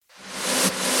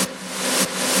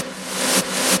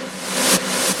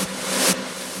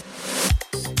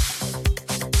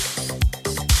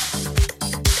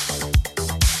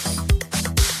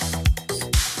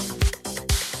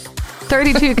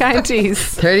32 counties.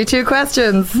 32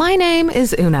 questions. My name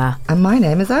is Una. And my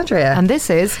name is Andrea. And this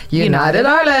is United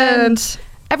Ireland.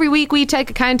 Every week we take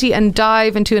a county and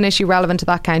dive into an issue relevant to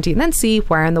that county and then see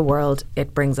where in the world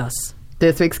it brings us.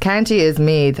 This week's county is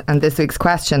Meath, and this week's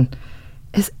question: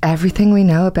 is everything we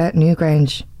know about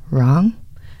Newgrange wrong?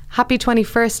 Happy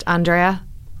 21st, Andrea.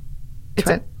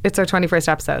 It's our 21st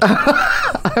episode.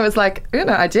 I was like,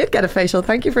 Una, I did get a facial.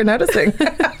 Thank you for noticing.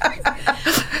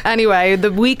 Anyway,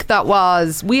 the week that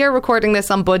was, we are recording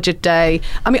this on budget day.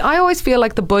 I mean, I always feel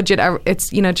like the budget, it's,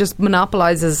 just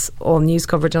monopolises all news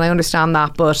coverage, and I understand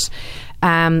that, but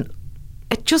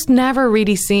it just never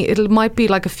really it might be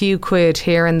like a few quid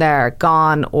here and there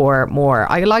gone or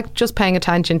more. I like just paying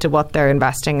attention to what they're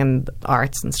investing in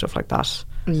arts and stuff like that.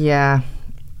 Yeah.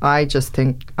 I just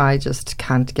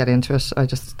can't get into it. I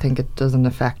just think it doesn't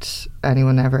affect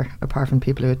anyone ever, apart from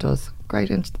people who it does.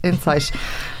 Great insight.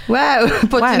 Wow.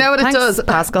 But wow. You know what Thanks, it does?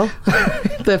 Pascal.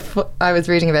 I was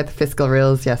reading about the fiscal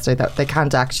rules yesterday that they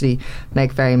can't actually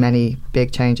make very many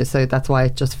big changes. So that's why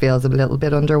it just feels a little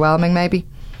bit underwhelming, maybe.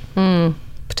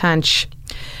 Potential.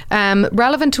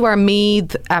 Relevant to our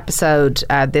Meath episode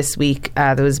this week,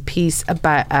 there was a piece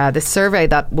about the survey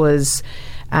that was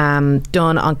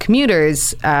done on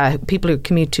commuters, people who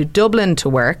commute to Dublin to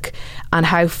work, and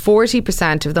how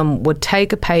 40% of them would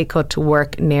take a pay cut to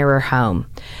work nearer home.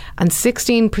 And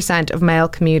 16% of male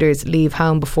commuters leave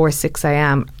home before 6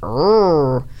 a.m.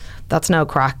 That's no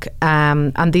crack.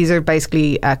 And these are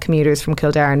basically commuters from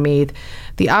Kildare and Meath.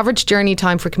 The average journey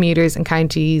time for commuters in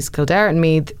counties Kildare and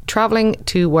Meath travelling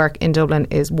to work in Dublin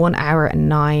is 1 hour and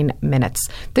 9 minutes.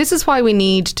 This is why we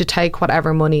need to take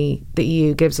whatever money the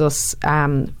EU gives us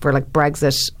for like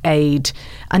Brexit aid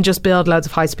and just build loads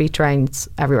of high-speed trains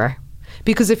everywhere.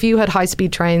 Because if you had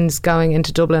high-speed trains going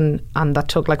into Dublin and that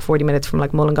took like 40 minutes from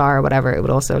like Mullingar or whatever, it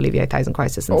would also alleviate housing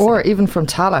crisis. Or even from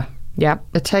Tallaght. Yeah.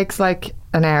 It takes like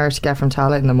an hour to get from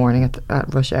Tallaght in the morning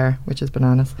at rush hour, which is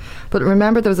bananas. But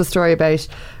remember, there was a story about,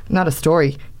 not a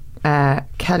story,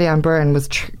 Kellyanne Byrne was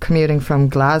commuting from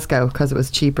Glasgow because it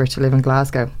was cheaper to live in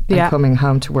Glasgow and coming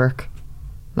home to work.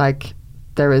 Like,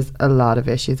 there is a lot of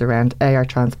issues around A, our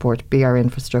transport, B, our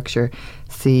infrastructure,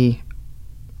 C,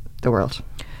 the world.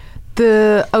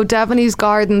 The O'Devaney's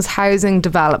Gardens housing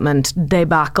development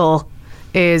debacle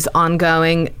is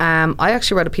ongoing. I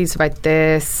actually wrote a piece about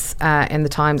this in the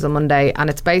Times on Monday, and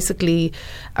it's basically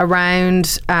around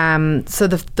so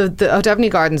the O'Devaney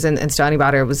Gardens in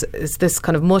Stoneybatter is this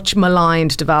kind of much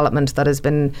maligned development that has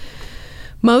been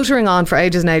motoring on for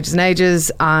ages and ages and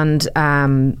ages, and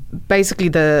basically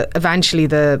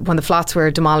when the flats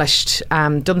were demolished,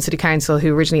 Dublin City Council,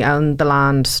 who originally owned the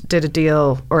land, did a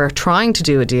deal, or trying to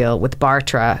do a deal with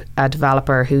Bartra, a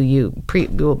developer who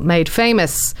made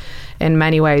famous in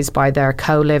many ways by their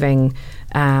co-living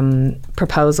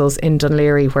proposals in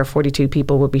Dunleary, where 42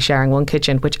 people would be sharing one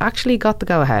kitchen, which actually got the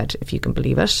go-ahead, if you can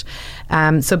believe it.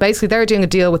 So basically they were doing a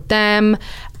deal with them,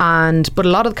 but a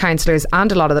lot of the councillors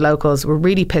and a lot of the locals were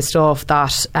really pissed off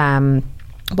that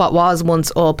what was once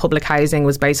all public housing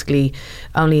was basically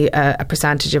only a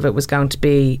percentage of it was going to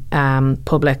be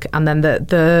public, and then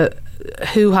the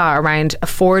hoo-ha around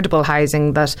affordable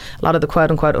housing, that a lot of the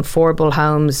quote-unquote affordable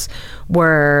homes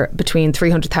were between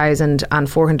 300,000 and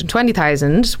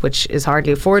 420,000, which is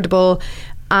hardly affordable,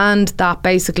 and that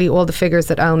basically all the figures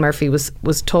that Owen Murphy was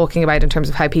talking about in terms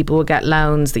of how people would get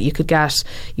loans, that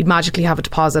you'd magically have a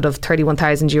deposit of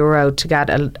 €31,000 to get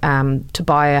to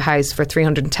buy a house for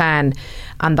 310,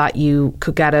 and that you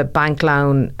could get a bank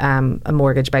loan, a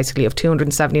mortgage basically of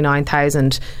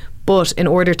 279,000. But in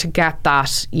order to get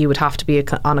that, you would have to be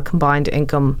on a combined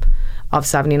income of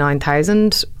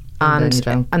 79,000,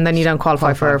 and then you don't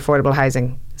qualify for affordable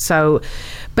housing. So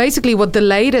basically what the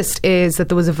latest is that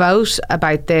there was a vote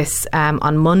about this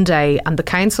on Monday, and the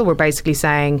council were basically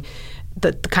saying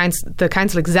that the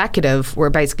council executive were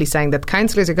basically saying that the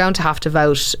councillors are going to have to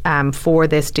vote for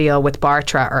this deal with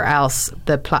Bartra, or else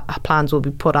the plans will be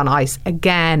put on ice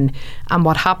again. And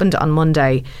what happened on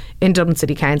Monday in Dublin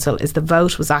City Council is the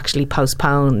vote was actually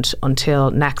postponed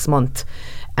until next month.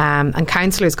 And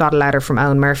councillors got a letter from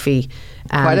Owen Murphy.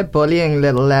 Quite a bullying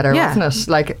little letter, wasn't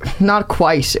it? Like, not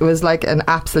quite. It was like an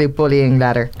absolute bullying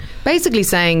letter. Basically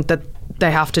saying that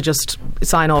they have to just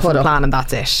sign off on the plan and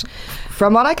that's it.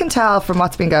 From what I can tell from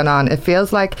what's been going on, it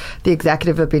feels like the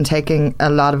executive have been taking a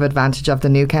lot of advantage of the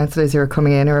new councillors who are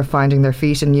coming in, who are finding their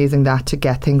feet and using that to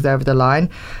get things over the line.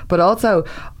 But also,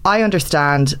 I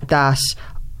understand that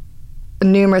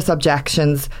numerous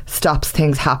objections stops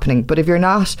things happening. But if you're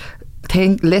not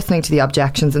listening to the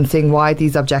objections and seeing why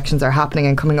these objections are happening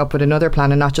and coming up with another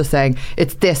plan and not just saying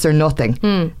it's this or nothing.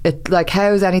 It, like,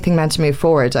 how is anything meant to move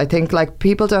forward? I think, like,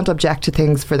 people don't object to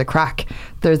things for the crack.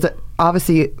 There's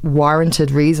obviously warranted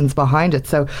reasons behind it.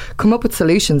 So come up with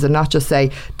solutions and not just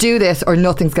say do this or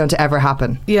nothing's going to ever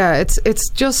happen. Yeah, it's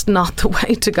just not the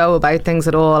way to go about things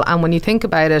at all. And when you think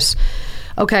about it,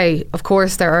 okay, of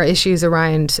course there are issues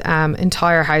around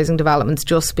entire housing developments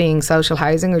just being social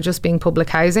housing or just being public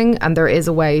housing, and there is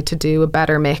a way to do a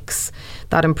better mix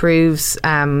that improves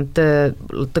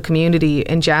the community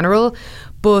in general.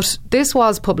 But this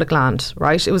was public land,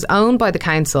 right? It was owned by the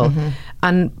council,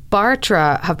 and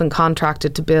Bartra have been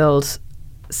contracted to build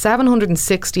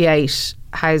 768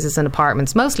 houses and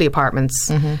apartments, mostly apartments,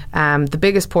 the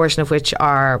biggest portion of which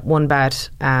are 1-bed,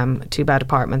 2-bed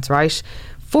apartments, right?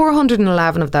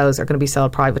 411 of those are going to be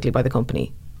sold privately by the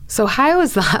company. So how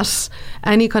is that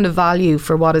any kind of value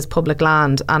for what is public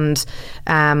land? And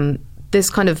this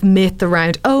kind of myth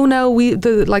around, oh no,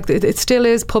 it still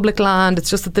is public land, it's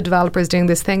just that the developer is doing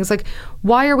this thing. It's like,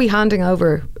 why are we handing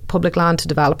over public land to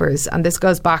developers? And this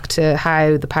goes back to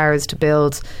how the powers to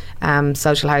build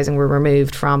social housing were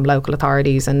removed from local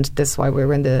authorities, and this is why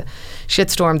we're in the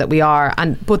shitstorm that we are.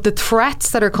 But the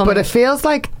threats that are coming, but it feels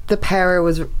like the power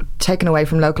was taken away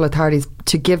from local authorities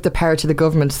to give the power to the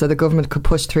government, so the government could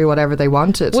push through whatever they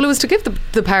wanted. Well, it was to give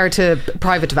the power to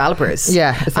private developers.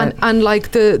 Yeah, and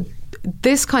like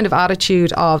this kind of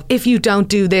attitude of, if you don't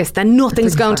do this, then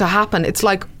nothing's going to happen. It's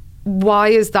like, why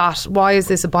is that? Why is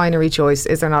this a binary choice?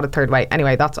 Is there not a third way?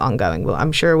 Anyway, that's ongoing. Well,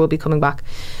 I'm sure we'll be coming back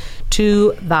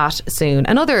to that soon.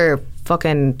 Another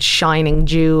fucking shining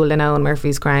jewel in Eoin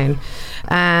Murphy's crown.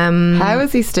 How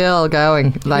is he still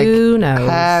going? Like, who knows?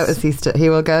 How is he still? He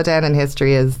will go down in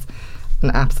history as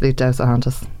an absolute dose of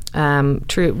Hontus.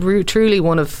 Truly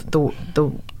one of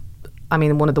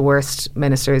one of the worst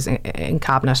ministers in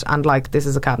cabinet, and like, this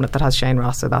is a cabinet that has Shane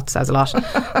Ross, so that says a lot.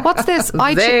 What's this?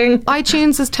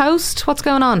 iTunes is toast? What's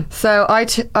going on? So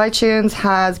iTunes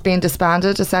has been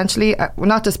disbanded, essentially.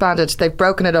 Not disbanded, they've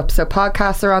broken it up. So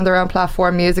podcasts are on their own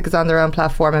platform, music is on their own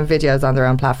platform, and videos on their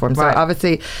own platform. So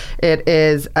obviously it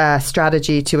is a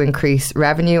strategy to increase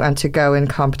revenue and to go in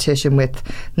competition with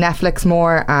Netflix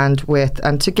more, and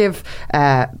to give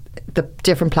the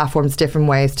different platforms different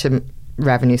ways to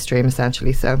revenue stream,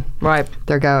 essentially. So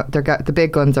the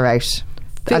big guns are out,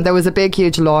 and there was a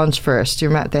huge launch for it. Do you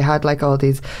remember? They had like all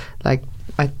these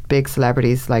big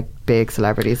celebrities.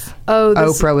 Oh,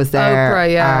 Oprah was there,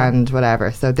 and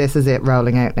whatever. So this is it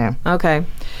rolling out now. Okay.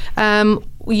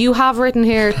 You have written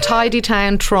here, Tidy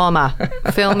Town trauma.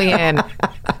 Fill me in.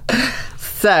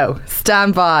 So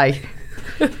stand by.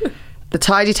 The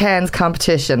Tidy Towns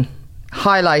competition,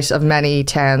 highlight of many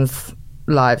towns'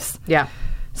 lives. Yeah.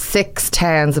 6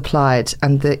 towns applied,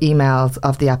 and the emails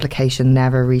of the application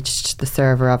never reached the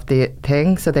server of the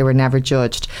thing, so they were never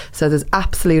judged. So there's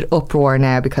absolute uproar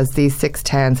now because these 6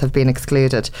 towns have been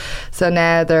excluded. So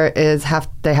now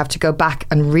they have to go back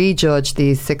and rejudge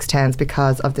these 6 towns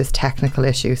because of this technical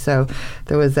issue. So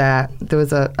there was a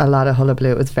lot of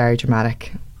hullabaloo. It was very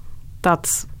dramatic.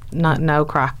 That's no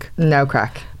crack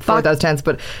for those towns.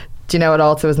 But do you know what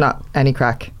also is not any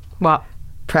crack? What?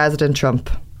 President Trump.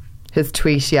 His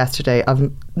tweet yesterday of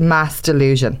mass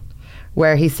delusion,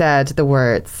 where he said the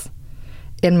words,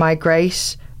 "In my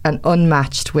great and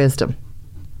unmatched wisdom."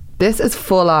 This is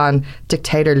full on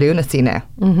dictator lunacy now.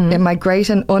 In my great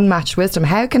and unmatched wisdom.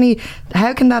 How can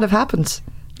that have happened?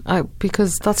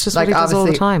 Because that's just what he does all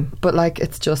the time. But I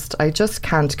just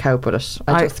can't cope with it.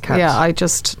 I just can't. Yeah, I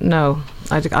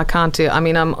can't do. I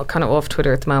mean, I'm kind of off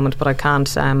Twitter at the moment, but I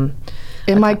can't.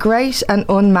 In my great and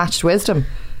unmatched wisdom.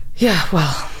 Yeah,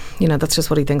 well, that's just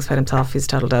what he thinks about himself. He's a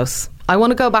total dose. I want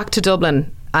to go back to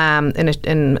Dublin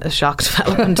in a shock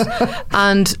development.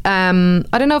 And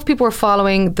I don't know if people were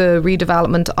following the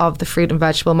redevelopment of the fruit and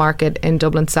vegetable market in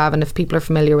Dublin 7. If people are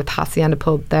familiar with Hacienda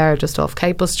Pub there, just off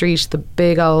Capel Street, the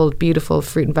big old beautiful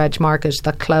fruit and veg market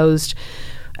that closed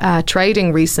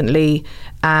trading recently.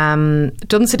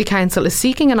 Dublin City Council is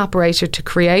seeking an operator to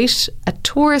create a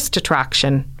tourist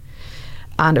attraction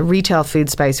and a retail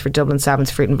food space for Dublin 7's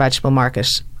fruit and vegetable market.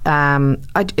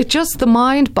 The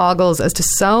mind boggles as to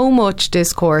so much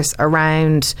discourse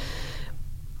around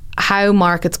how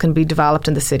markets can be developed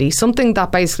in the city, something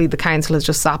that basically the council has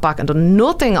just sat back and done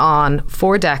nothing on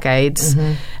for decades,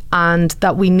 and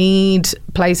that we need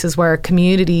places where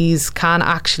communities can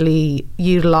actually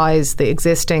utilise the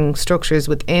existing structures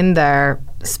within their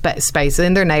space,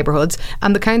 in their neighbourhoods,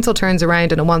 and the council turns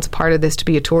around and it wants part of this to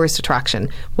be a tourist attraction.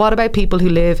 What about people who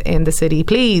live in the city,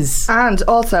 please? And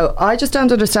also, I just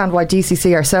don't understand why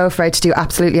DCC are so afraid to do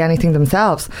absolutely anything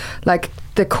themselves. Like,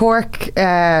 the Cork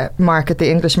market,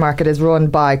 the English market, is run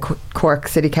by Cork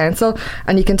City Council,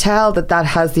 and you can tell that that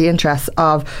has the interests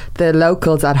of the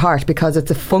locals at heart, because it's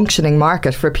a functioning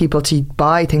market for people to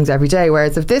buy things every day.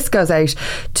 Whereas if this goes out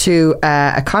to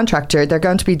a contractor, they're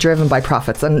going to be driven by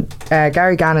profits. And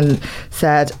Gary Gannon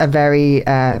said a very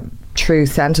true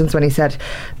sentence when he said,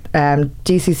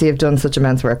 DCC have done such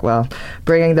immense work well,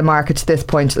 bringing the market to this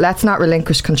point. Let's not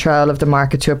relinquish control of the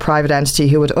market to a private entity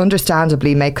who would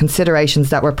understandably make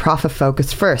considerations that were profit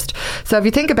focused first. So if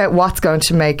you think about what's going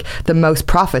to make the most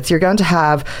profits, you're going to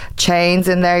have chains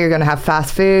in there, you're going to have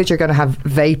fast food, you're going to have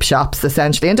vape shops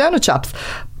essentially, and donut shops,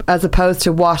 as opposed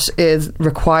to what is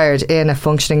required in a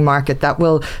functioning market that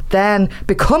will then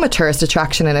become a tourist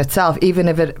attraction in itself, even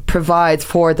if it provides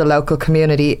for the local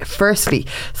community firstly.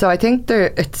 So I think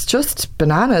it's just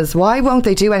bananas. Why won't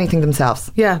they do anything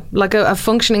themselves? Yeah, like a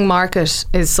functioning market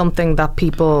is something that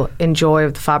people enjoy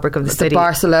of the fabric of the city. The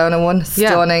Barcelona one,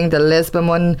 stunning. The Lisbon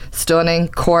one, stunning.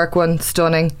 Cork one,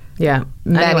 stunning. Yeah,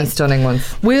 many stunning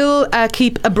ones. We'll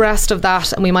keep abreast of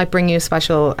that, and we might bring you a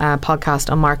special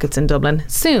podcast on markets in Dublin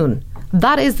soon.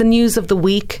 That is the news of the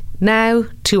week. Now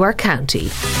to our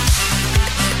county.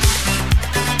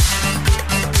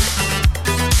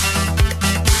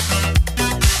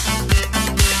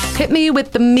 Hit me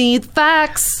with the Meath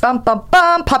facts. Bum, bum,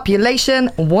 bum.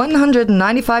 Population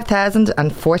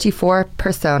 195,044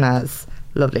 personas.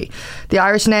 Lovely. The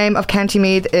Irish name of County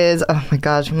Meath is, oh my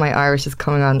God, my Irish is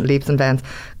coming on leaps and bounds,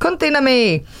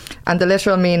 Cuntinamee, and the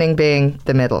literal meaning being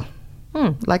the middle.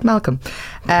 Like Malcolm.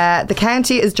 The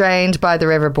county is drained by the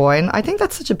River Boyne. I think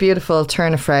that's such a beautiful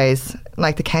turn of phrase,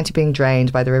 like the county being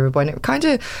drained by the River Boyne. It kind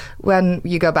of, when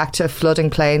you go back to flooding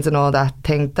plains and all that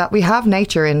thing, that we have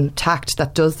nature intact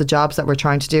that does the jobs that we're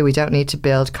trying to do. We don't need to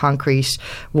build concrete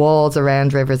walls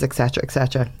around rivers, etc.,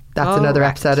 etc. That's another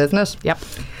episode, isn't it? Yep.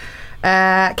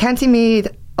 County Meath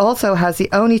also has the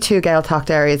only two Gaeltacht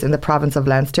areas in the province of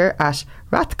Leinster at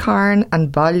Rathcarn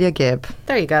and Ballagib.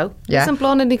 There you go. Yeah. Isn't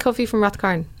Blonde and Cuffy from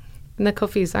Rathcarn? And the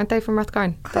Cuffys, aren't they from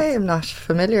Rathcarn? I am not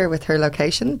familiar with her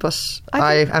location, but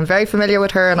I am very familiar with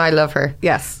her and I love her.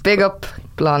 Yes. Big up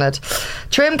Blonde.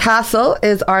 Trim Castle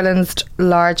is Ireland's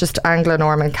largest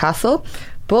Anglo-Norman castle,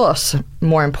 but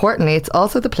more importantly, it's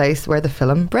also the place where the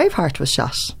film Braveheart was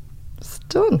shot.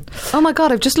 Done. Oh my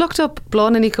God, I've just looked up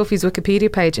Blonde Cuffy's Wikipedia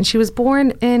page, and she was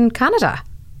born in Canada.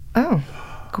 Oh,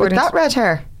 with that red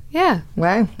hair. Yeah.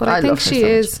 Wow. But I think she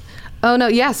is. Oh no,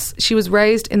 yes, she was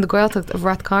raised in the Gaeltacht of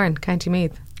Rathcarn, County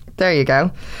Meath. There you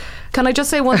go. Can I just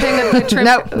say one thing about Trim?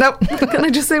 No. Can I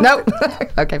just say no?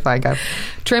 Okay, fine, go.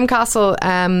 Trim Castle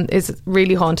is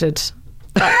really haunted.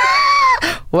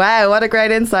 Wow, what a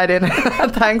great insight in.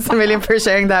 Thanks a million for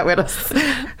sharing that with us.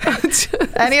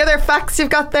 Any other facts you've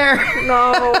got there?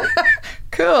 No.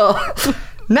 Cool.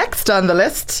 Next on the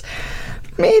list,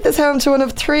 Meath is home to one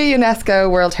of 3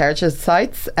 UNESCO World Heritage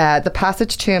Sites. The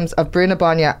Passage Tombs of Brú na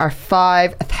Bóinne are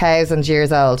 5,000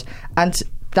 years old, and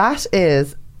that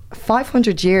is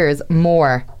 500 years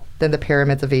more than the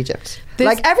pyramids of Egypt.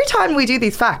 Like, every time we do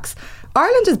these facts,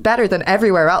 Ireland is better than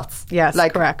everywhere else. Yes,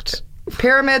 like, correct.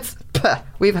 Pyramids,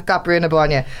 we've got Brú na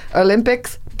Bóinne.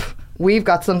 Olympics, we've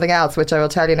got something else, which I will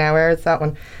tell you now. Where is that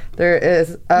one? There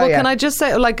is. Can I just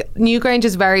say, like, Newgrange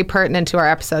is very pertinent to our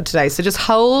episode today, so just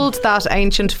hold that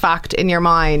ancient fact in your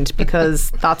mind,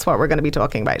 because that's what we're going to be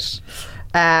talking about.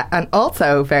 And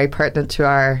also very pertinent to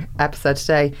our episode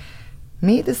today,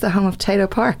 Meath is the home of Tato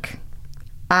Park,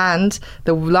 and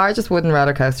the largest wooden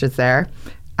roller coasters there,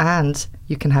 and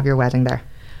you can have your wedding there.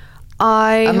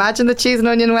 Imagine the cheese and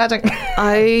onion wedding.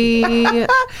 It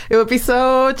would be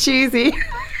so cheesy.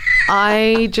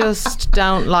 I just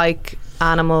don't like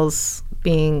animals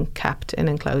being kept in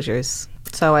enclosures,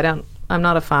 so I'm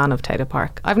not a fan of Tato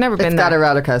Park. I've never been there. It's got a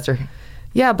roller coaster.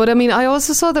 Yeah, but I mean, I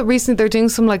also saw that recently they're doing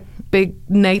some like big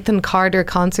Nathan Carter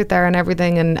concert there and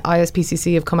everything, and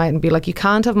ISPCC have come out and be like, you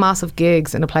can't have massive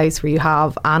gigs in a place where you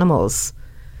have animals.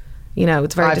 You know,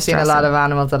 it's very distressing. I've seen a lot of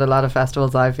animals at a lot of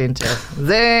festivals I've been to.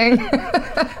 Zing!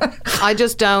 I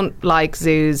just don't like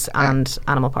zoos and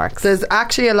animal parks. There's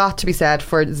actually a lot to be said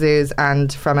for zoos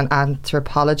and from an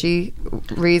anthropology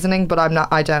reasoning, but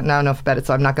I don't know enough about it,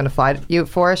 so I'm not going to fight you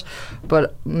for it,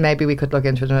 but maybe we could look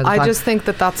into it another time. I just think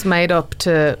that that's made up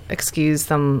to excuse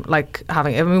them, like,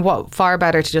 having, I mean, what far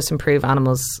better to just improve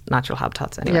animals' natural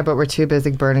habitats anyway. Yeah, but we're too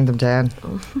busy burning them down.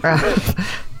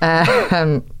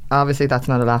 Obviously that's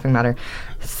not a laughing matter.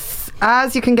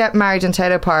 As you can get married in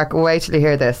Tato Park, wait till you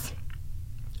hear this.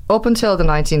 Up until the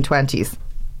 1920s,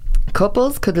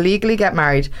 couples could legally get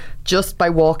married just by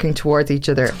walking towards each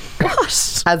other.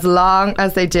 What? As long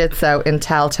as they did so in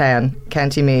Telltown,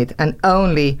 County Meath, and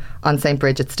only on St.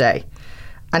 Bridget's Day.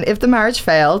 And if the marriage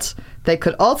failed, they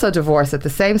could also divorce at the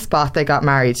same spot they got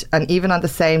married, and even on the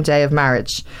same day of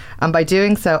marriage. And by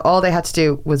doing so, all they had to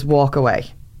do was walk away.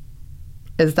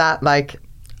 Is that like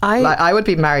I would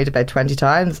be married about 20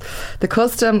 times. The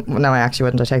custom... No, I actually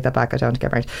wouldn't. I take that back. I don't want to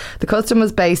get married. The custom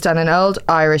was based on an old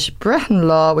Irish Brehon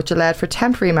law which allowed for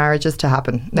temporary marriages to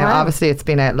happen. Now, obviously, it's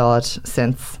been outlawed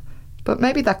since. But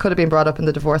maybe that could have been brought up in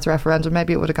the divorce referendum.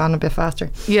 Maybe it would have gone a bit faster.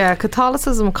 Yeah,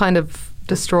 Catholicism kind of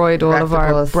destroyed all of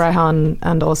our Brehon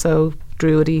and also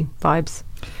Druidy vibes.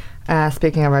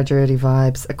 Speaking of our Druidy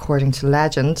vibes, according to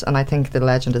legend, and I think the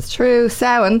legend is true,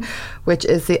 Samhain, which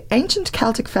is the ancient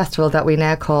Celtic festival that we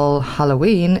now call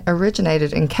Halloween,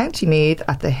 originated in County Meath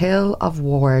at the Hill of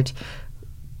Ward.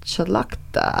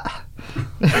 Chalachta.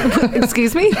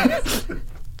 Excuse me?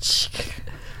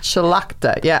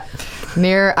 Chalachta, yeah.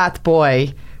 Near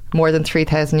Athboy, more than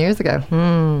 3,000 years ago.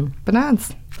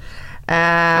 Bananas.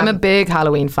 I'm a big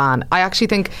Halloween fan. I actually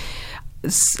think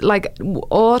like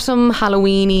autumn,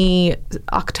 Halloweeny,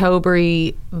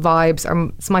 Octobery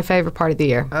vibes it's my favourite part of the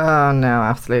year. Oh no,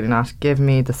 absolutely not. Give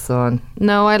me the sun.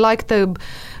 No, I like the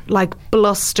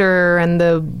bluster and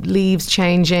the leaves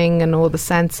changing and all the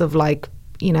sense of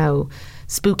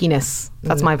spookiness.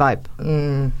 That's my vibe.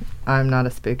 I'm not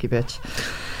a spooky bitch.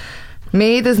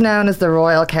 Meath is known as the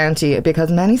Royal County because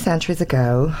many centuries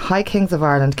ago, High Kings of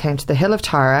Ireland came to the Hill of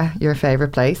Tara, your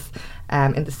favourite place,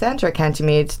 in the centre of County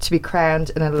Meath to be crowned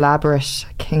in elaborate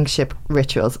kingship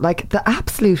rituals. Like the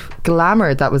absolute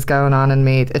glamour that was going on in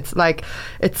Meath. It's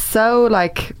so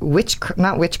not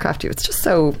witchcrafty. It's just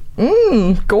so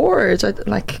gorge.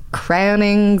 Like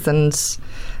crownings and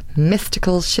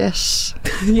mystical shit.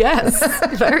 Yes,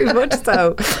 very much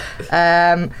so.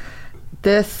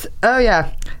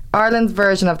 Ireland's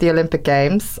version of the Olympic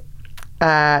Games,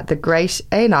 the Great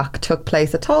Éineacht, took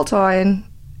place at Toltown,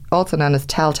 also known as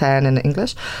Telltown in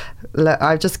English.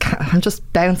 I'm just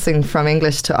bouncing from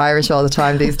English to Irish all the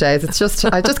time these days. It's just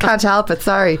I just can't help it.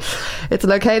 Sorry. It's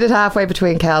located halfway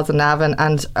between Kells and Navan,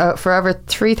 and for over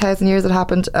 3,000 years it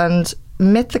happened. And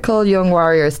mythical young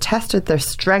warriors tested their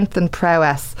strength and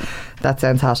prowess. That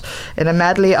sounds hot. In a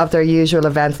medley of their usual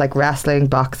events like wrestling,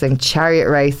 boxing, chariot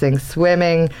racing,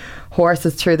 swimming,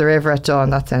 horses through the river at dawn.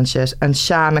 That sounds shit. And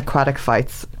sham aquatic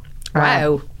fights.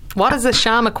 Wow. What is a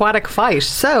sham aquatic fight?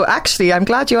 So, actually, I'm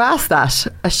glad you asked that.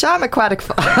 A sham aquatic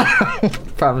fight...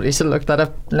 Probably should look that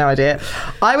up. No idea.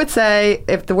 I would say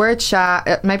if the word sham...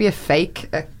 maybe a fake...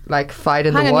 fight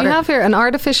in the water. Hang on, you have here an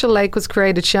artificial lake was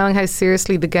created showing how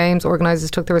seriously the games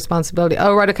organisers took their responsibility.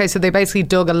 Oh right, okay, so they basically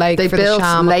dug a lake. They built the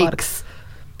sham lakes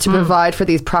to provide for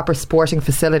these proper sporting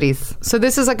facilities. So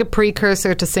this is like a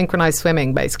precursor to synchronised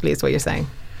swimming, basically, is what you're saying.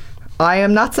 I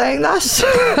am not saying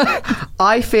that.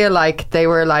 I feel like they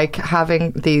were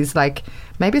having these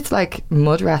maybe it's like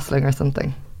mud wrestling or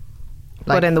something.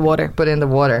 But in the water.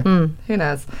 Who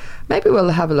knows? Maybe we'll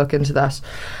have a look into that.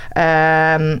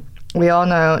 We all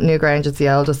know Newgrange is the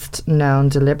oldest known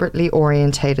deliberately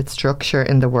orientated structure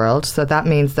in the world. So that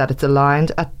means that it's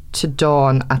aligned to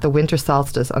dawn at the winter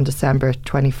solstice on December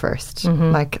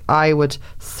 21st. I would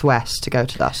sweat to go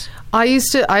to that.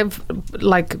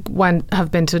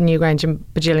 Have been to Newgrange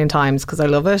a bajillion times because I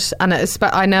love it. And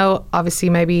I know obviously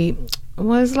maybe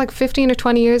was 15 or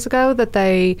 20 years ago that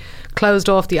they closed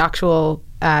off the actual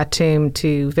tomb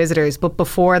to visitors. But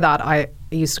before that, I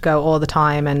used to go all the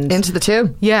time and into the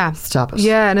tomb. Yeah, stop it.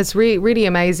 Yeah, and it's really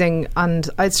amazing, and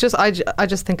it's just I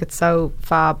just think it's so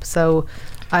fab. So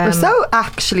we're so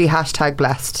actually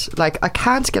 #blessed. I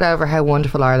can't get over how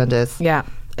wonderful Ireland is. Yeah.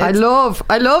 I love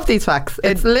these facts.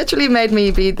 It's literally made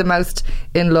me be the most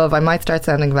in love. I might start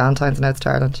sending Valentine's notes to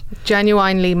Ireland.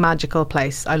 Genuinely magical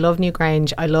place. I love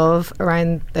Newgrange. I love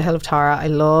around the Hill of Tara. I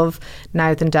love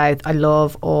Nouth and Douth. I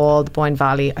love all the Boyne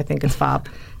Valley. I think it's fab.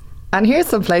 And here's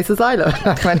some places I love.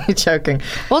 I'm only joking.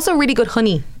 Also really good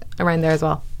honey around there as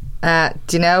well.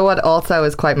 Do you know what also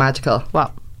is quite magical?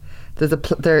 What? There's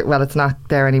well, it's not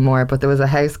there anymore, but there was a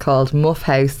house called Muff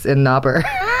House in Nobber.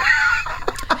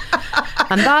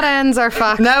 And that ends our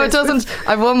fact. No, it doesn't.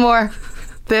 I've one more.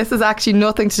 This is actually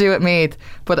nothing to do with Meath,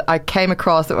 but I came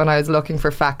across it when I was looking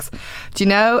for facts. Do you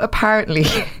know, apparently,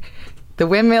 the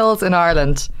windmills in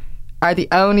Ireland are the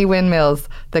only windmills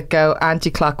that go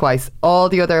anti-clockwise. All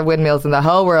the other windmills in the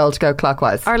whole world go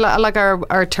clockwise. Are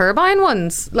our turbine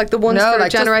ones? Like the ones for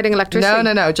generating electricity?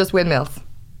 No, just windmills.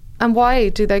 And why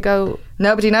do they go?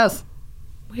 Nobody knows.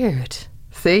 Weird.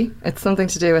 See? It's something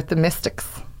to do with the mystics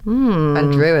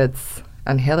and druids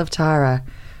and Hill of Tara,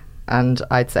 and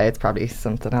I'd say it's probably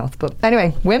something else, but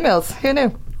anyway, windmills, who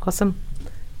knew? Awesome.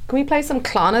 Can we play some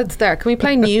Clonards there? Can we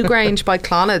play Newgrange by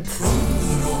Clonards?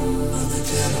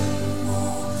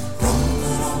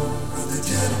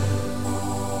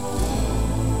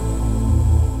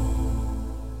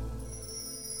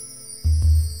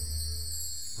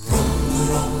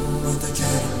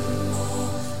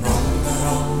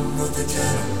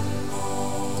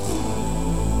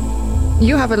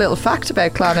 You have a little fact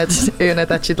about Clonard, Una,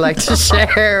 that you'd like to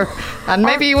share. And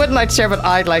maybe you wouldn't like to share, but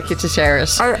I'd like you to share it.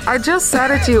 I just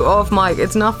said it to you off mic.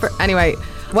 It's not for... Anyway...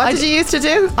 What did you used to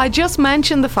do? I just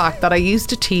mentioned the fact that I used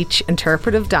to teach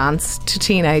interpretive dance to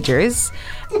teenagers,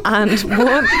 and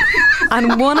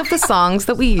one of the songs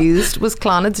that we used was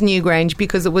Clonard's Newgrange,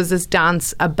 because it was this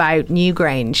dance about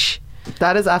Newgrange.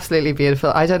 That is absolutely beautiful.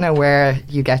 I don't know where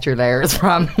you get your layers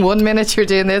from. 1 minute you're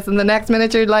doing this and the next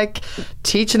minute you're like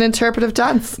teaching interpretive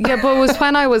dance. Yeah, but it was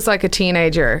when I was like a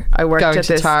teenager. I worked going at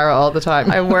to Tara all the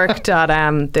time. I worked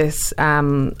at this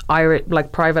Irish,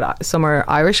 like private summer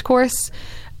Irish course,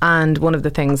 and one of the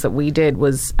things that we did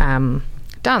was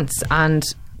dance. And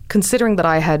considering that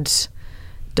I had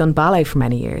done ballet for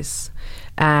many years,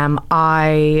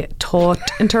 I taught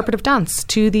interpretive dance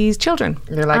to these children.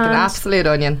 You're like an absolute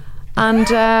onion. And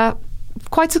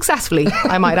quite successfully,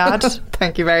 I might add.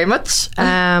 Thank you very much.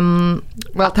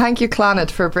 Well, thank you,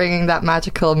 Clonard, for bringing that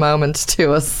magical moment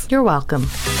to us. You're welcome.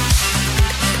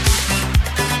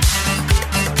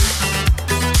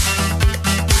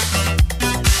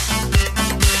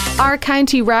 Our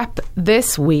county rep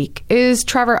this week is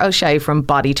Trevor O'Shea from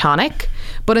Body Tonic.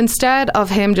 But instead of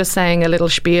him just saying a little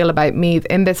spiel about Meath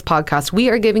in this podcast, we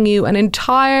are giving you an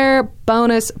entire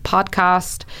bonus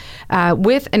podcast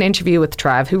with an interview with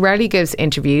Trev, who rarely gives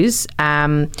interviews.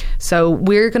 So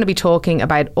we're going to be talking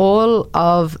about all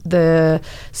of the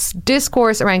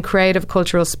discourse around creative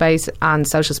cultural space and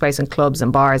social space and clubs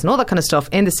and bars and all that kind of stuff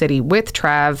in the city with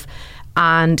Trev.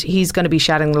 And he's going to be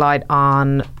shedding light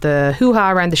on the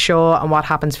hoo-ha around the show and what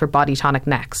happens for Body Tonic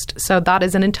next. So that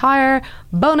is an entire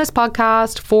bonus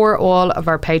podcast for all of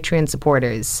our Patreon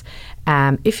supporters.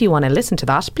 If you want to listen to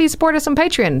that, please support us on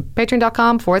Patreon,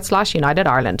 patreon.com/United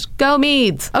Ireland. Go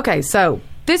Meads! Okay, so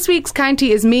this week's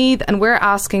county is Meath, and we're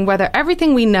asking whether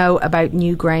everything we know about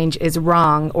Newgrange is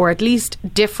wrong, or at least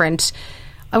different.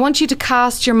 I want you to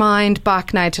cast your mind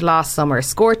back now to last summer,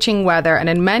 scorching weather, and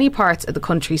in many parts of the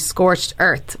country, scorched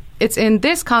earth. It's in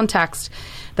this context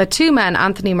that two men,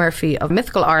 Anthony Murphy of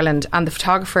Mythical Ireland and the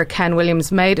photographer Ken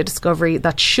Williams, made a discovery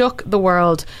that shook the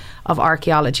world of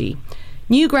archaeology.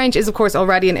 Newgrange is, of course,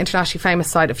 already an internationally famous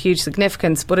site of huge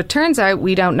significance, but it turns out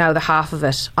we don't know the half of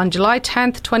it. On July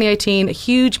 10th, 2018, a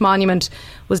huge monument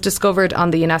was discovered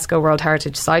on the UNESCO World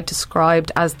Heritage Site,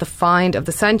 described as the find of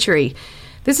the century.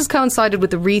 This has coincided with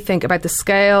the rethink about the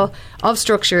scale of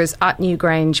structures at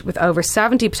Newgrange, with over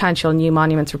 70 potential new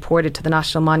monuments reported to the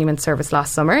National Monument Service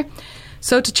last summer.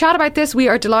 So to chat about this, we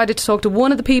are delighted to talk to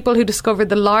one of the people who discovered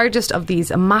the largest of these,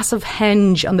 a massive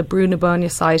henge on the Brú na Bóinne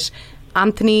site,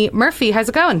 Anthony Murphy. How's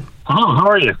it going? Oh, how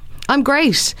are you? I'm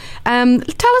great. Tell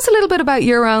us a little bit about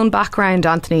your own background,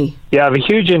 Anthony. Yeah, I have a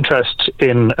huge interest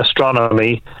in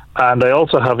astronomy, and I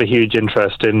also have a huge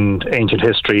interest in ancient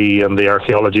history and the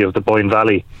archaeology of the Boyne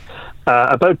Valley.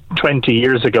 About 20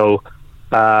 years ago,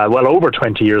 over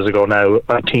 20 years ago now,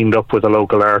 I teamed up with a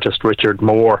local artist, Richard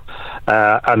Moore,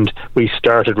 and we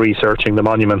started researching the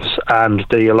monuments and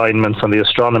the alignments and the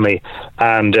astronomy,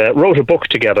 and wrote a book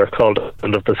together called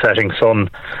Island of the Setting Sun.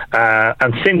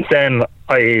 And since then,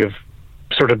 I've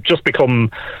sort of just become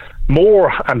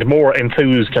more and more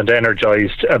enthused and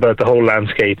energised about the whole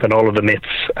landscape and all of the myths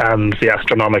and the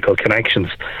astronomical connections.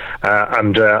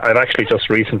 And I've actually just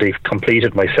recently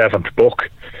completed my 7th book.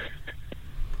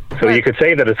 So you could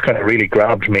say that it's kind of really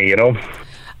grabbed me, you know.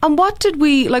 And what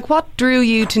drew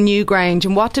you to Newgrange,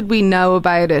 and what did we know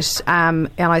about it, and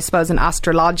I suppose in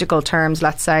astrological terms,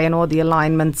 let's say, and all the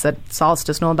alignments at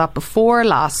solstice and all that before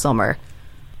last summer?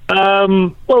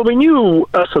 Well, we knew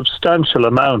a substantial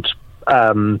amount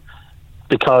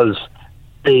because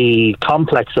the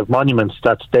complex of monuments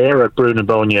that's there at Brú na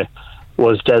Bóinne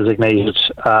was designated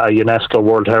a UNESCO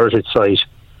World Heritage Site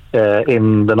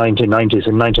in the 1990s,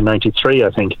 in 1993,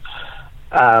 I think.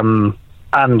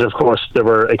 And of course, there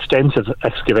were extensive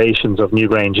excavations of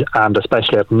Newgrange, and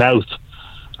especially at Knowth.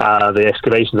 The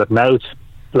excavations at Knowth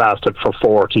lasted for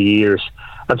 40 years.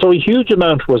 And so a huge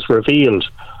amount was revealed.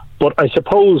 But I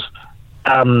suppose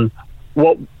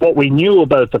what we knew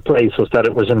about the place was that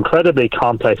it was incredibly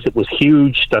complex, it was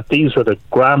huge, that these were the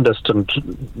grandest and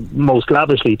most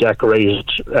lavishly decorated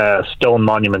stone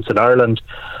monuments in Ireland,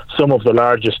 some of the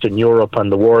largest in Europe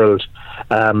and the world.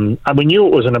 And we knew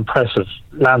it was an impressive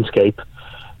landscape.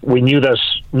 We knew that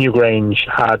Newgrange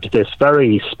had this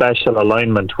very special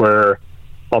alignment where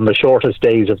on the shortest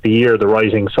days of the year the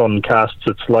rising sun casts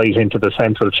its light into the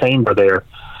central chamber there.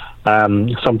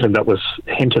 Something that was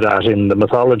hinted at in the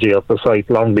mythology of the site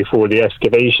long before the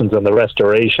excavations and the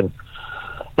restoration.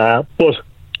 But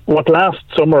what last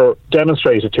summer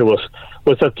demonstrated to us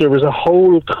was that there was a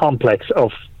whole complex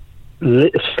of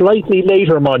slightly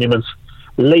later monuments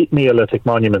late Neolithic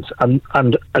monuments,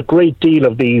 and a great deal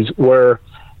of these were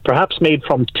perhaps made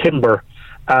from timber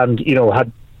and,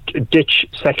 had ditch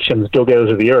sections dug out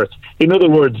of the earth. In other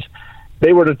words,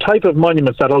 they were the type of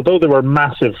monuments that, although they were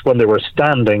massive when they were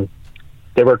standing,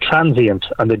 they were transient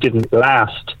and they didn't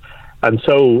last. And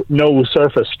so no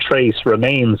surface trace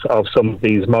remains of some of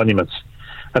these monuments.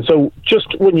 And so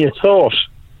just when you thought,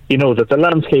 that the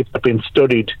landscape had been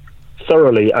studied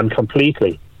thoroughly and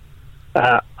completely,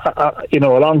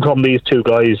 along come these two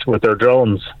guys with their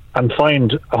drones and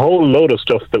find a whole load of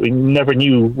stuff that we never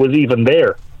knew was even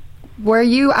there. Were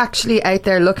you actually out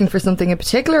there looking for something in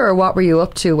particular, or what were you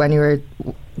up to when you were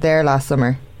there last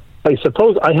summer? I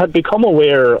suppose I had become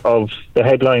aware of the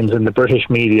headlines in the British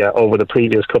media over the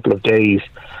previous couple of days,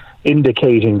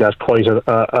 indicating that quite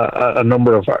a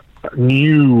number of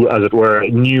new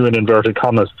in inverted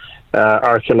commas,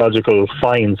 archaeological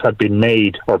finds had been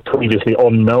made, or previously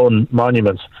unknown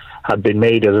monuments had been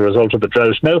made as a result of the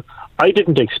drought. Now, I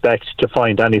didn't expect to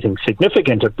find anything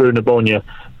significant at Brúnaborna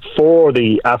for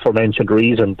the aforementioned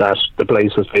reason that the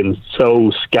place has been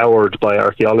so scoured by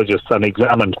archaeologists and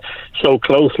examined so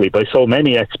closely by so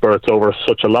many experts over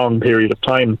such a long period of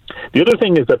time. The other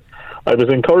thing is that I was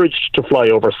encouraged to fly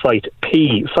over Site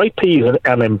P. Site P is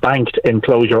an embanked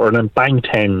enclosure, or an embanked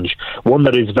henge, one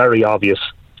that is very obvious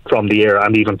from the air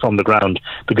and even from the ground,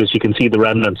 because you can see the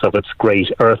remnants of its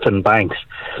great earthen banks.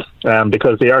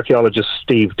 Because the archaeologist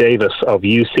Steve Davis of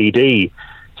UCD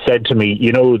said to me,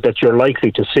 that you're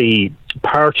likely to see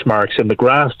parch marks in the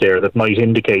grass there that might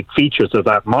indicate features of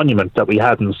that monument that we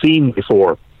hadn't seen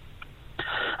before.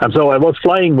 And so I was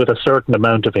flying with a certain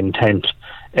amount of intent,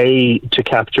 A, to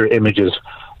capture images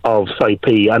of Site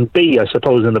P, and B, I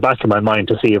suppose in the back of my mind,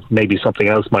 to see if maybe something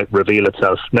else might reveal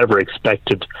itself. Never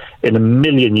expected in a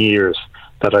million years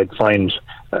that I'd find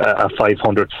a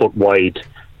 500-foot wide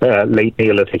late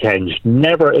Neolithic henge.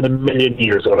 Never in a million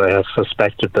years would I have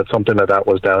suspected that something like that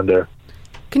was down there.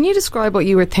 Can you describe what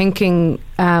you were thinking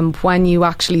when you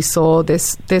actually saw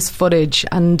this footage,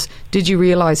 and did you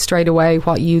realise straight away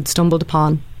what you'd stumbled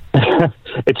upon?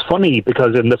 It's funny,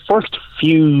 because in the first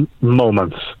few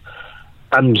moments,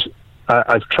 and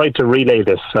I've tried to relay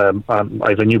this, I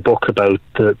have a new book about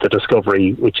the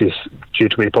discovery, which is due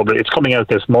to be published. It's coming out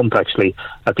this month, actually,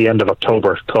 at the end of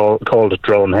October, called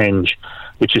Drone Henge,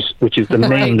 which is the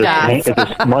name that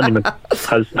this monument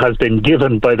has been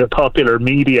given by the popular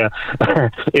media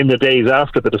in the days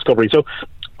after the discovery. So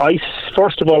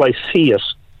first of all, I see it,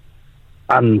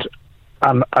 and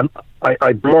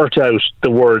I blurt out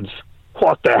the words,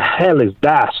 "What the hell is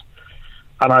that?"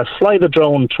 And I fly the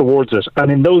drone towards it.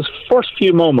 And in those first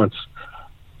few moments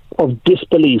of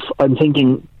disbelief, I'm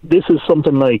thinking, this is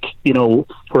something like,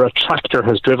 where a tractor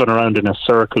has driven around in a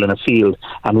circle in a field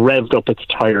and revved up its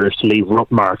tires to leave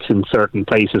rut marks in certain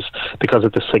places because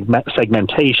of the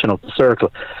segmentation of the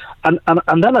circle. And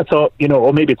then I thought,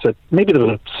 maybe there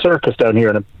was a circus down here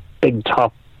and a big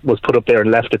top was put up there and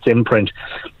left its imprint.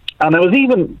 And I was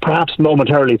even perhaps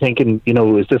momentarily thinking,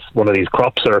 is this one of these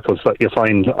crop circles that you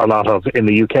find a lot of in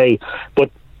the UK? But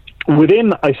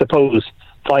within, I suppose,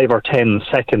 5 or 10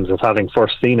 seconds of having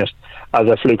first seen it, as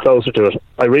I flew closer to it,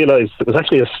 I realised it was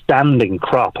actually a standing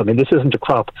crop. I mean, this isn't a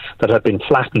crop that had been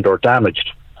flattened or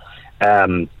damaged.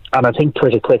 And I think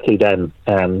pretty quickly then,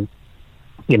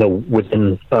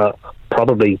 within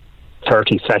probably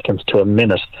 30 seconds to a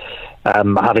minute,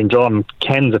 having drawn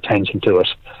Ken's attention to it,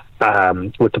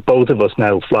 with the both of us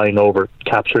now flying over,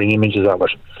 capturing images of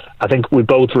it, I think we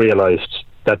both realised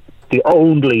that the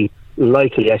only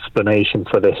likely explanation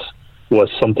for this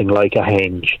was something like a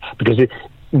henge, because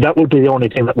that would be the only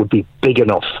thing that would be big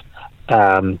enough.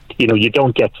 You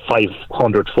don't get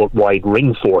 500-foot wide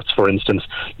ring forts, for instance.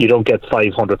 You don't get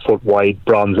 500-foot wide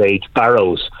Bronze Age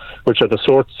barrows, which are the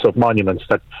sorts of monuments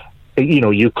that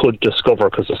you could discover,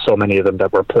 because there's so many of them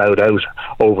that were ploughed out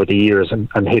over the years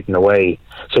and hidden away.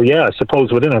 So yeah, I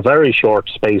suppose within a very short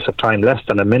space of time, less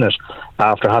than a minute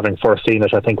after having first seen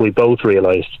it, I think we both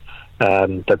realised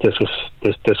that this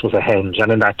was a henge,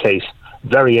 and in that case,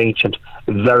 very ancient,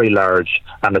 very large,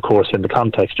 and of course, in the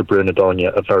context of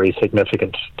Brúnaborna, a very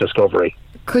significant discovery.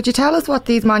 Could you tell us what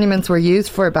these monuments were used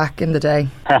for back in the day?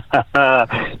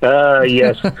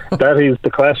 Yes, that is the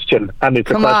question, and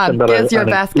it's a question that I'm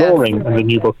exploring in the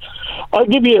new book. I'll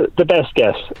give you the best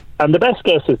guess, and the best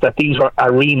guess is that these were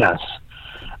arenas.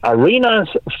 Arenas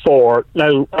for,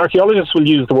 now, archaeologists will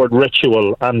use the word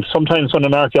ritual, and sometimes when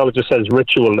an archaeologist says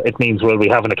ritual, it means, well, we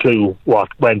haven't a clue what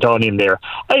went on in there.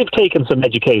 I have taken some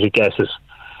educated guesses.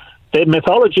 The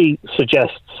mythology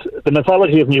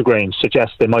of Newgrange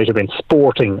suggests they might have been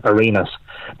sporting arenas.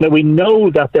 Now, we know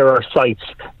that there are sites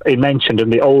mentioned in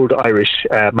the old Irish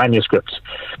manuscripts,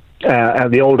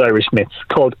 and the old Irish myths,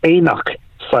 called Éanach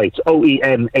sites,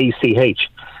 Oenach.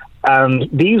 And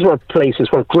these were places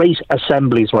where great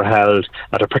assemblies were held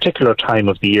at a particular time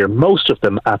of the year, most of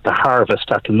them at the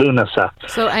harvest, at Lunasa.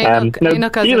 So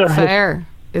Éanach as a fair,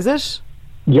 is it?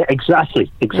 Yeah,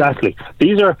 exactly.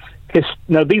 These are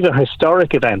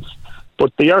historic events,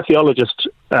 but the archaeologist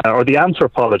or the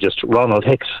anthropologist Ronald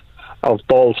Hicks of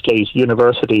Ball State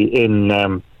University in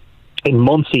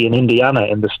Muncie in Indiana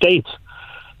in the States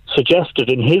suggested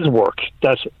in his work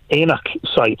that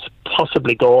Éanach sites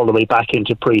possibly go all the way back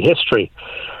into prehistory,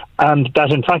 and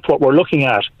that in fact what we're looking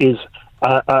at is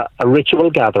a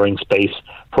ritual gathering space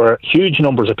where huge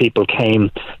numbers of people came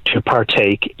to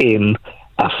partake in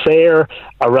a fair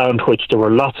around which there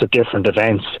were lots of different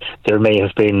events. There may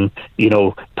have been,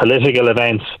 political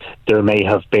events. There may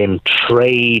have been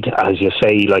trade, as you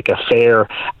say, like a fair,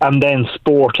 and then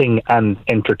sporting and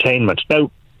entertainment.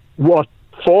 Now, what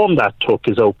form that took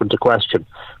is open to question.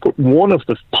 But one of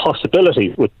the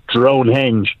possibilities with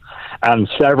Dronehenge and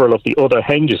several of the other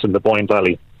henges in the Boyne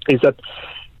Valley is that,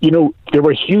 there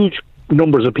were huge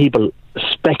numbers of people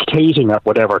spectating at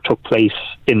whatever took place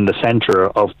in the centre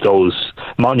of those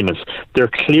monuments. They're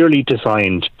clearly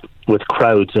designed with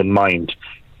crowds in mind,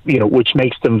 which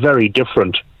makes them very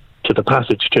different to the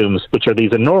passage tombs, which are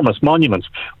these enormous monuments,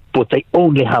 but they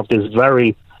only have this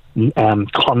very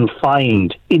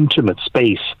confined, intimate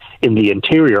space in the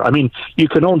interior. I mean, you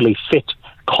can only fit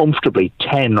comfortably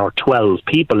 10 or 12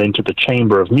 people into the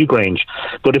chamber of Newgrange,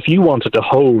 but if you wanted to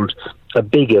hold a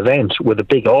big event with a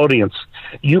big audience,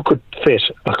 you could fit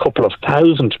a couple of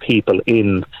thousand people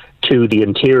in to the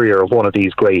interior of one of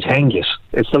these great henges.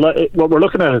 What we're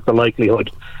looking at is the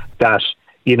likelihood that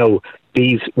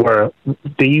these were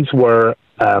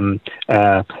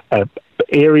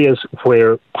areas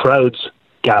where crowds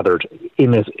gathered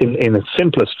in its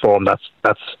simplest form.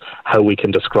 That's how we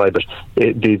can describe it.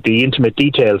 The intimate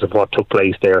details of what took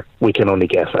place there, we can only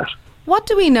guess at. What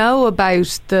do we know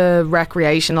about the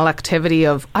recreational activity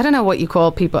of, I don't know what you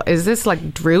call people, is this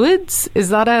like druids? Is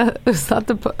that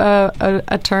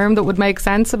a term that would make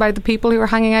sense about the people who are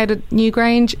hanging out at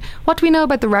Newgrange? What do we know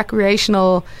about the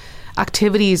recreational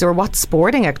activities, or what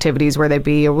sporting activities were they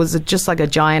be, or was it just like a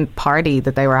giant party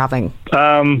that they were having?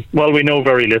 Well, we know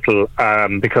very little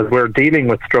because we're dealing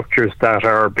with structures that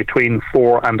are between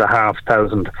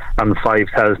 4,500 and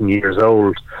 5,000 years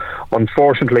old.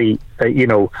 Unfortunately, we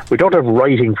don't have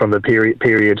writing from the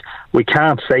period. We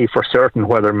can't say for certain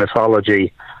whether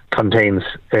mythology contains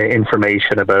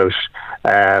information about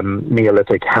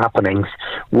Neolithic happenings.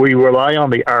 We rely on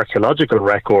the archaeological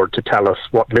record to tell us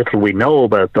what little we know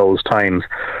about those times.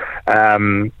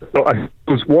 So I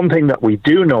suppose one thing that we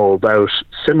do know about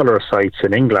similar sites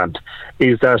in England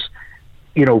is that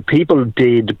people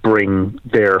did bring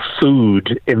their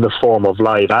food in the form of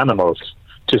live animals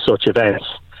to such events,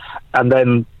 and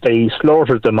then they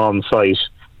slaughtered them on site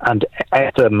and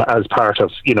ate them as part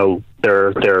of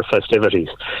their festivities.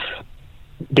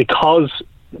 Because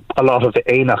a lot of the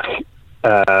Éanach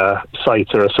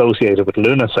sites are associated with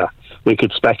Lunasa, we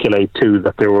could speculate too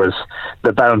that there was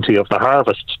the bounty of the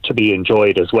harvest to be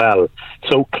enjoyed as well.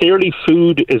 So clearly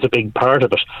food is a big part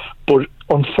of it, but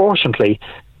unfortunately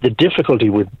the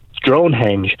difficulty with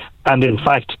Dronehenge, and in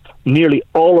fact nearly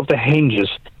all of the henges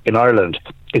in Ireland,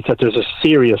 is that there's a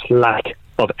serious lack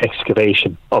of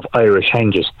excavation of Irish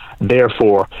henges.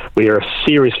 Therefore, we are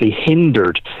seriously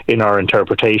hindered in our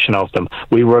interpretation of them.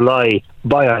 We rely,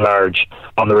 by and large,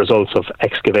 on the results of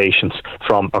excavations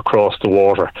from across the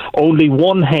water. Only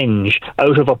one henge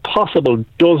out of a possible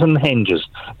dozen henges,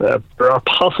 there are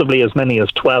possibly as many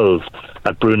as 12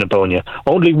 at Brunabonia.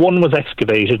 Only one was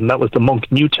excavated, and that was the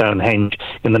Monk Newtown henge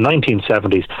in the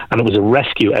 1970s, and it was a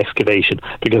rescue excavation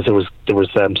because there was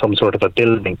some sort of a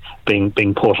building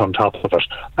being put on top of it,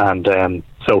 and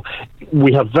so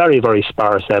we have very, very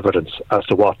sparse evidence as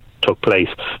to what took place.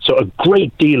 So a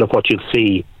great deal of what you'll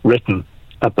see written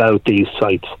about these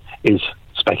sites is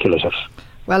speculative.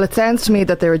 Well, it sounds to me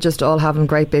that they were just all having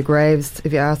great big raves,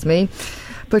 if you ask me.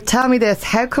 But tell me this,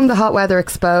 how come the hot weather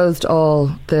exposed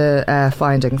all the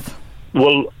findings?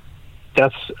 Well,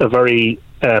 that's a very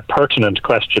pertinent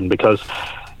question, because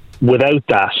without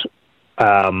that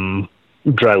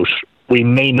drought, we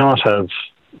may not have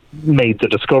made the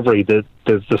discovery. The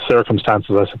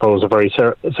circumstances, I suppose, are very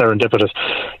serendipitous.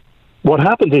 what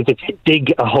happens is if you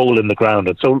dig a hole in the ground,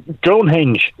 and so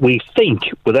Dronehenge, we think,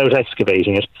 without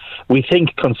excavating it, we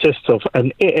think consists of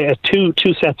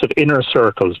two sets of inner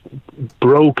circles,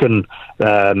 broken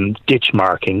ditch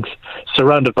markings,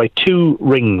 surrounded by two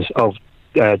rings of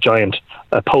giant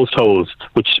post holes,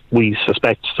 which we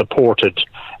suspect supported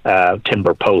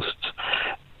timber posts.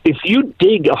 If you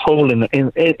dig a hole in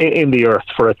the earth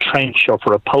for a trench or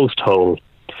for a post hole,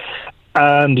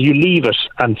 and you leave it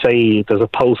and say there's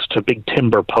a big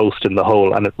timber post in the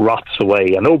hole, and it rots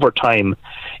away, and over time,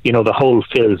 the hole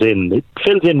fills in. It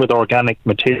fills in with organic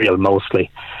material mostly.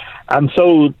 And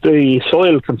so the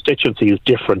soil constituency is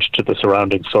different to the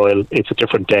surrounding soil. It's a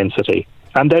different density.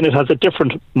 And then it has a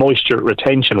different moisture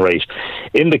retention rate.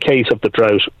 In the case of the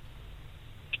drought,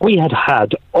 we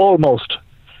had almost,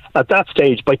 at that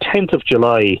stage, by 10th of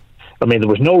July, there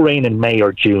was no rain in May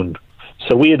or June.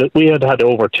 So we had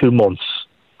over 2 months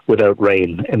without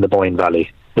rain in the Boyne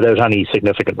Valley, without any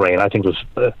significant rain. I think it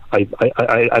was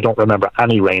I don't remember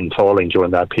any rain falling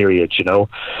during that period. Well,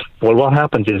 what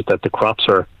happens is that the crops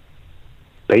are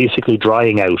basically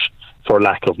drying out for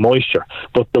lack of moisture.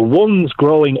 But the ones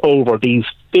growing over these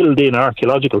filled-in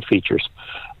archaeological features,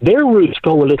 their roots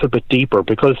go a little bit deeper,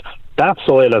 because that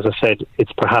soil, as I said,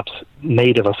 it's perhaps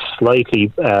made of a slightly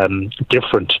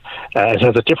different, it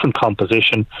has a different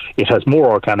composition, it has more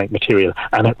organic material,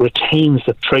 and it retains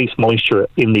the trace moisture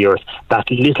in the earth that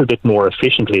little bit more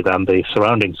efficiently than the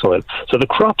surrounding soil. So the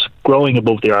crops growing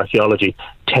above the archaeology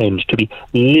tend to be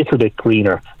a little bit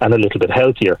greener and a little bit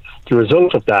healthier. The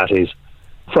result of that is,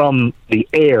 from the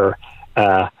air,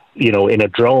 in a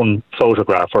drone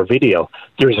photograph or video,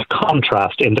 there's a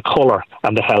contrast in the colour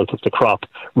and the health of the crop,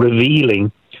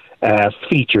 revealing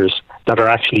features that are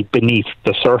actually beneath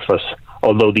the surface,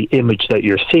 although the image that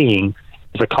you're seeing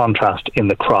is a contrast in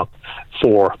the crop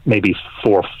for maybe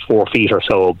four feet or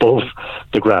so above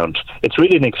the ground. It's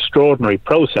really an extraordinary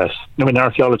process.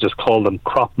 Archaeologists call them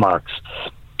crop marks,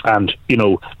 and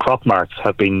crop marks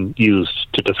have been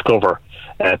used to discover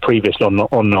previous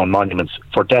unknown monuments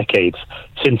for decades,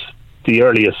 since the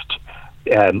earliest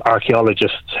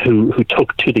archaeologists who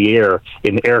took to the air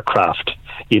in aircraft,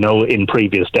 in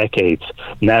previous decades.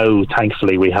 Now,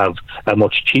 thankfully, we have a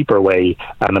much cheaper way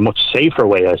and a much safer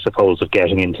way, I suppose, of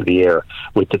getting into the air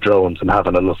with the drones and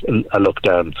having a look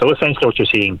down. So essentially what you're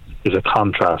seeing is a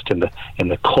contrast in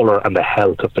the colour and the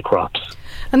health of the crops.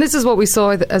 And this is what we saw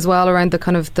as well around the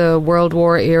kind of the World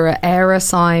War era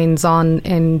signs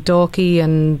in Dalkey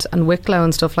and Wicklow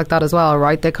and stuff like that as well,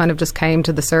 right? They kind of just came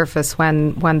to the surface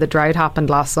when the drought happened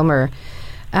last summer.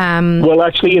 Well,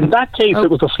 actually, in that case, it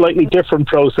was a slightly different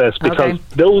process, because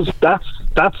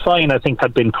that sign, I think,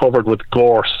 had been covered with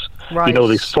gorse, right.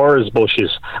 These furze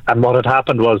bushes, and what had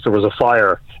happened was there was a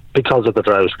fire. Because of the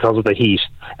drought, because of the heat,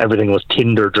 everything was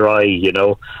tinder dry,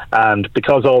 and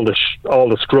because all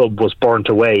the scrub was burnt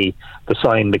away, the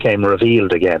sign became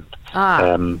revealed again.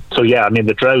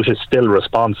 The drought is still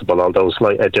responsible, although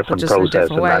a different process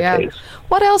in that case.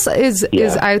 What else is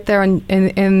out there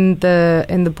in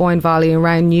the Boyne Valley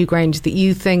around Newgrange that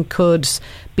you think could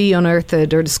be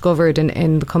unearthed or discovered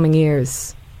in the coming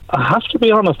years? I have to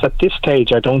be honest, at this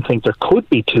stage, I don't think there could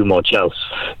be too much else,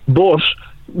 but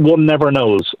one never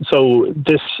knows. So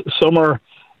this summer,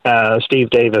 Steve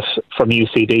Davis from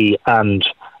UCD and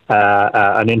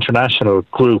an international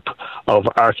group of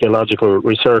archaeological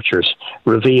researchers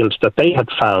revealed that they had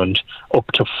found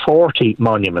up to 40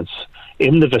 monuments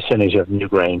in the vicinity of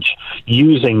Newgrange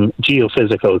using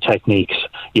geophysical techniques,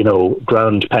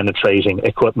 ground penetrating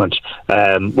equipment,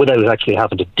 without actually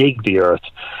having to dig the earth.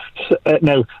 So,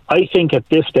 now, I think at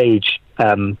this stage,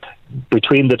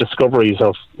 between the discoveries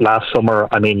of last summer,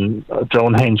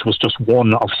 Dronehenge was just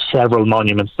one of several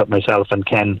monuments that myself and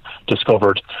Ken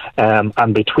discovered.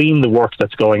 And between the work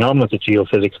that's going on with the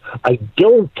geophysics, I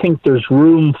don't think there's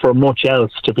room for much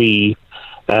else to be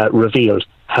revealed.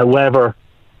 However,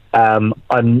 I'm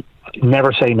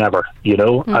never say never,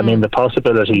 The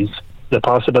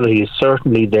possibility is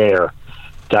certainly there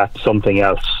that something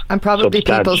else. And probably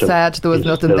people said there was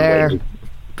nothing there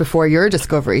before your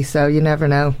discovery, so you never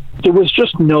know. There was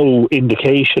just no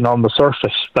indication on the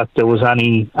surface that there was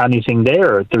anything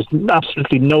there. There's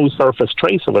absolutely no surface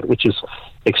trace of it, which is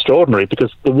extraordinary,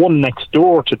 because the one next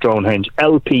door to Dronehenge,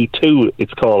 LP2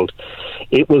 it's called,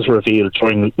 it was revealed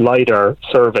during LiDAR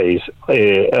surveys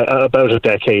about a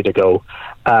decade ago,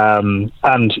 and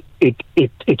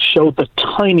it showed the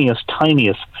tiniest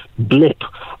blip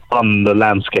on the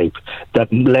landscape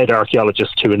that led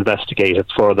archaeologists to investigate it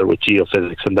further with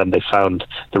geophysics, and then they found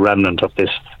the remnant of this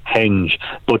henge.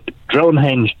 But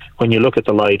Dronehenge, when you look at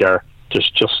the LiDAR, there's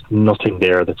just nothing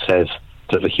there that says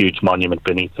there's a huge monument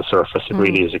beneath the surface. It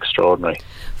really is extraordinary.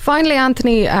 Finally,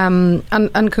 Anthony,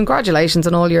 and congratulations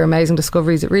on all your amazing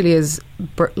discoveries. It really is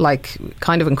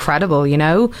kind of incredible, you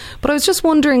know. But I was just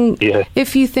wondering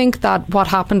if you think that what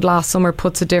happened last summer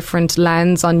puts a different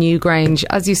lens on Newgrange.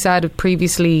 As you said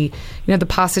previously, you know, the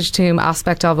passage tomb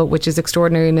aspect of it, which is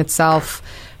extraordinary in itself,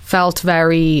 felt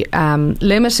very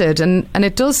limited. And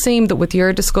it does seem that with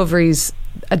your discoveries,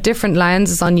 a different lens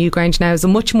is on Newgrange now as a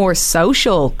much more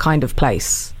social kind of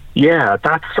place. Yeah,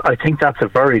 I think that's a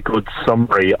very good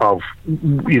summary of,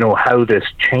 you know, how this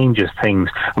changes things.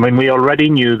 I mean, we already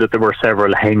knew that there were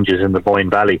several henges in the Boyne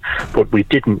Valley, but we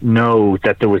didn't know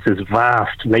that there was this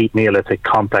vast late Neolithic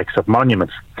complex of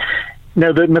monuments.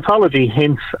 Now, the mythology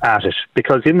hints at it,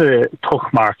 because in the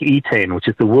Tuchmark Etain, which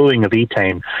is the wooing of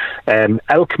Etain,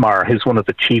 Alkmaar is one of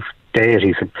the chief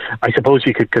deities, and I suppose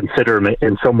you could consider him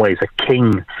in some ways a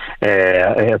king,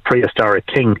 a prehistoric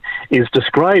king, is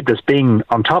described as being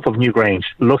on top of Newgrange,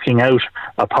 looking out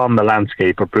upon the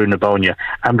landscape of Brunebonia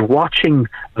and watching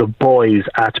the boys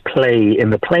at play in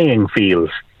the playing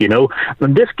fields, you know.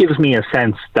 And this gives me a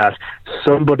sense that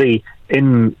somebody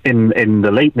in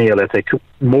the late Neolithic,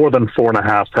 more than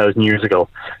 4,500 years ago,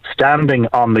 standing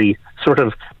on the sort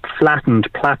of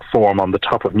flattened platform on the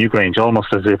top of Newgrange,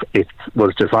 almost as if it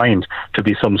was designed to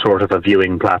be some sort of a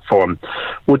viewing platform,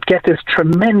 would get this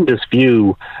tremendous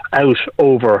view out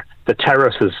over the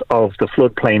terraces of the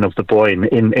floodplain of the Boyne,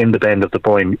 in the bend of the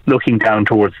Boyne, looking down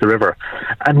towards the river,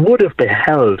 and would have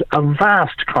beheld a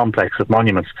vast complex of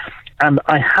monuments. And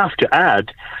I have to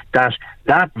add that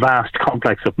that vast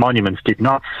complex of monuments did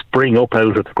not spring up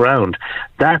out of the ground.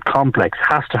 That complex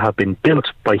has to have been built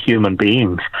by human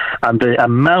beings. And the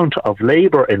amount of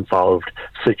labour involved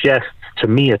suggests, to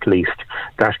me at least,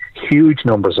 that huge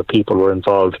numbers of people were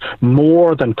involved,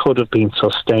 more than could have been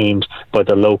sustained by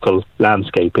the local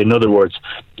landscape. In other words,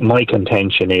 my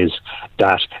contention is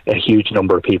that a huge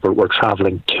number of people were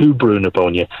travelling to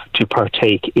Brunebonia to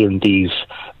partake in these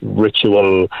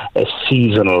ritual,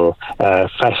 seasonal,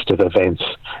 festive events,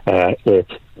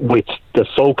 with the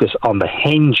focus on the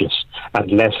henges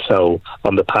and less so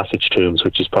on the passage tombs,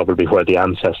 which is probably where the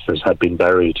ancestors had been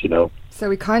buried, you know. So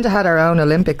we kind of had our own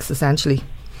Olympics, essentially.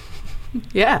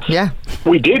 Yeah.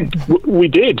 We did,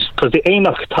 because the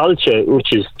Éanach Taillte,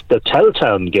 which is the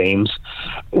Telltown Games,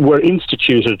 were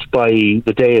instituted by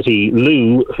the deity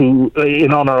Lu, who,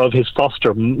 in honour of his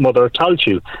foster mother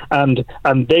Tailtiu, and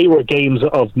they were games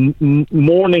of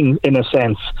mourning, in a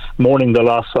sense, mourning the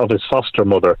loss of his foster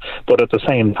mother, but at the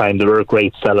same time they were a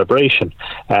great celebration.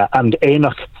 And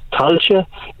Éanach Taillte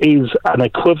is an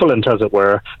equivalent, as it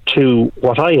were, to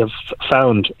what I have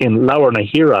found in Laur na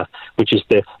Hira, which is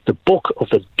the book of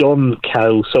the Dun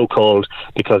Cow, so called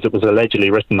because it was allegedly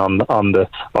written on the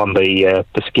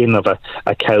skin of a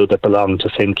cow that belonged to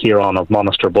St. Kieran of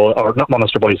Monasterboy, or not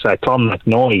Monasterboy's,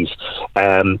 Clonmacnoise.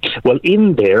 Well,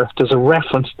 in there's a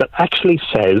reference that actually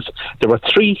says there were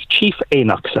 3 chief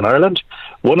Éanachs in Ireland.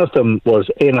 One of them was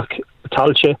Éanach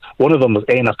Taillte, one of them was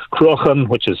Éanach Cruachan,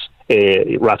 which is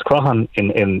Rathcroghan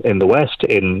in the west,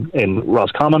 in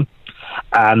Roscommon,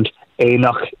 and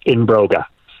Éanach Inbroga,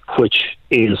 which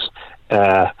is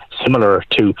similar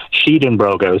to Sheed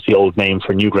Inbroga, is the old name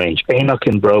for Newgrange. Éanach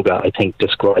Inbroga, I think,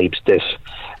 describes this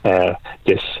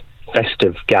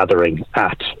festive gathering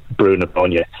at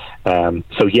Brunebonia.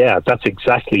 So yeah, that's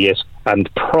exactly it. And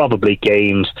probably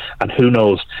games, and who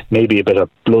knows, maybe a bit of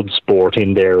blood sport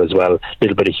in there as well, a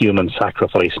little bit of human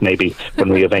sacrifice. Maybe when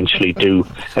we eventually do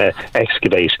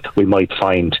excavate, we might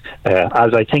find,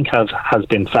 as I think has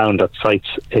been found at sites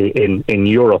in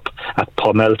Europe, at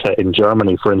Pomelta in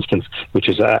Germany, for instance, which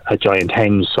is a giant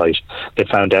henge site. They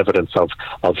found evidence of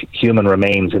human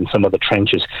remains in some of the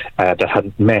trenches that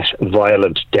had met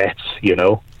violent deaths, you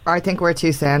know. I think we're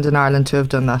too sound in Ireland to have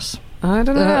done that. I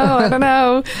don't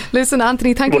know. Listen,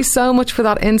 Anthony, thank you so much for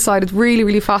that insight. It's really,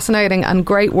 really fascinating and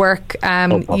great work.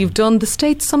 You've done the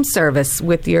state some service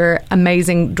with your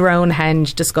amazing drone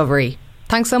henge discovery.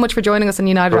 Thanks so much for joining us in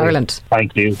United Ireland.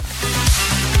 Thank you.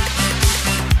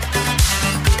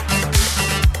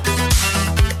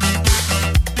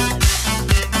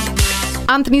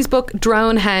 Anthony's book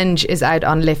Drone Henge is out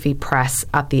on Liffey Press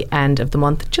at the end of the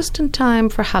month, just in time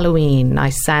for Halloween.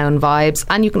 Nice sound vibes.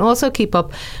 And you can also keep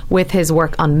up with his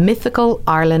work on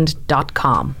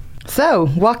mythicalireland.com. So,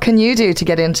 what can you do to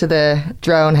get into the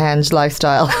drone henge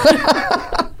lifestyle?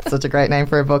 Such a great name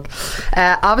for a book.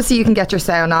 Obviously, you can get your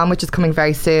sound on, which is coming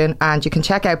very soon, and you can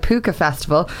check out Puka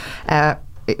Festival.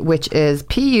 which is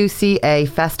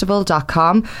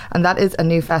pucafestival.com, and that is a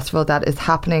new festival that is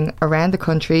happening around the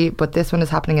country, but this one is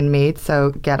happening in Meath,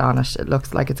 so get on it. It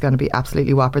looks like it's going to be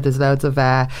absolutely whopper. There's loads of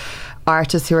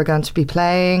artists who are going to be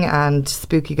playing and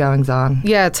spooky goings on.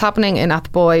 Yeah, it's happening in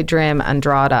Athboy, Drim and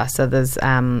Drogheda, so there's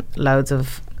loads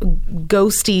of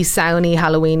ghosty, sowny,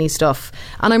 Halloweeny stuff,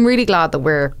 and I'm really glad that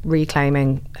we're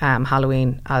reclaiming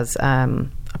Halloween as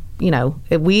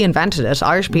we invented it.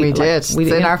 Irish people. We did. It's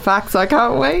in our facts. I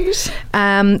can't wait.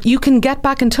 You can get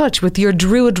back in touch with your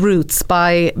Druid roots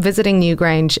by visiting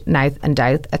Newgrange, Nouth and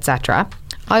Douth, etc.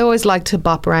 I always like to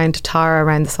bop around to Tara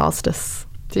around the solstice.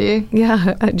 Do you?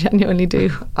 Yeah, I genuinely do.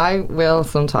 I will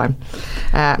sometime.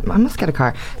 I must get a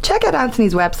car. Check out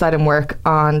Anthony's website and work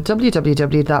on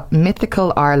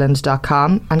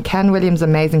www.mythicalireland.com and Ken Williams'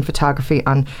 amazing photography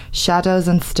on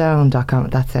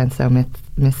shadowsandstone.com. That sounds so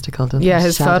mystical, doesn't it? Yeah,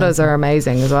 his photos are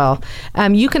amazing as well.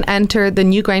 You can enter the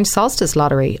Newgrange Solstice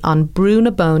Lottery on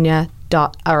Brunabonia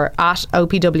or at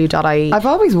opw.ie. I've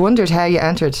always wondered how you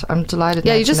entered. I'm delighted.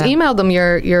 Yeah, you just email them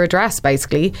your address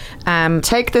basically.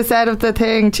 Take this out of the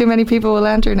thing. Too many people will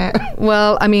enter now.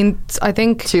 Well, I mean, I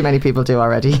think too many people do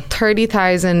already.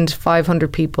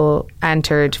 30,500 people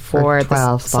entered for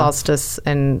the solstice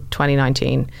in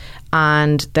 2019.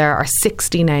 And there are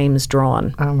 60 names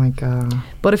drawn. Oh my God.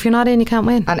 But if you're not in, you can't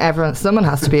win. And someone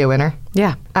has to be a winner.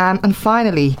 Yeah. And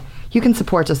finally, you can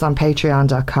support us on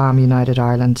patreon.com United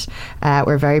Ireland.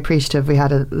 We're very appreciative. We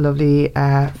had a lovely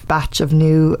batch of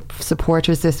new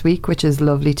supporters this week, which is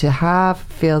lovely to have.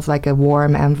 Feels like a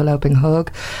warm enveloping hug.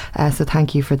 So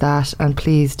thank you for that. And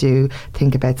please do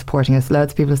think about supporting us.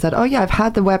 Loads of people have said, oh yeah, I've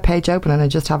had the webpage open and I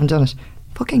just haven't done it.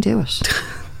 Fucking do it.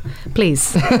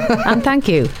 Please. And thank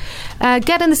you.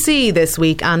 Get in the sea this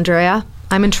week, Andrea.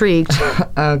 I'm intrigued.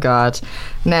 Oh God.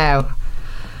 Now,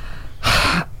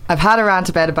 I've had a rant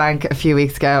about a bank a few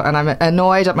weeks ago and I'm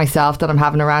annoyed at myself that I'm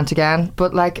having a rant again,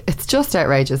 but like it's just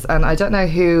outrageous and I don't know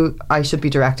who I should be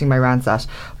directing my rants at,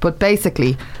 but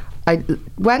basically I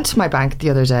went to my bank the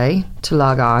other day to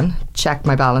log on, check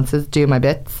my balances, do my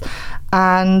bits,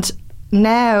 and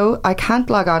now I can't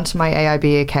log on to my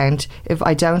AIB account if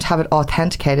I don't have it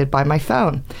authenticated by my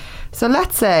phone. So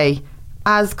let's say,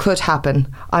 as could happen,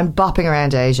 I'm bopping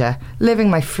around Asia,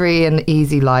 living my free and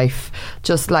easy life,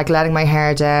 just like letting my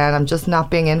hair down. I'm just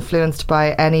not being influenced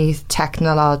by any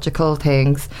technological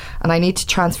things, and I need to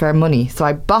transfer money. So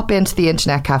I bop into the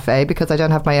internet cafe because I don't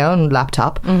have my own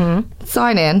laptop,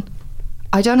 sign in.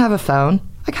 I don't have a phone.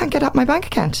 I can't get at my bank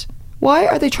account. Why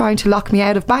are they trying to lock me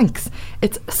out of banks?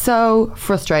 It's so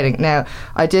frustrating. Now,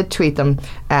 I did tweet them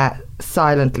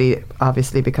silently,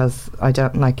 obviously, because I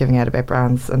don't like giving out about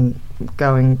brands and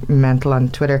going mental on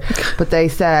Twitter. But they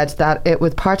said that it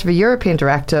was part of a European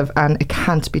directive and it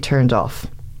can't be turned off.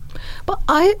 But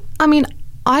I mean,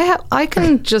 I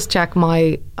can just check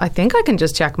my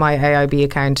AIB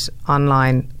account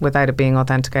online without it being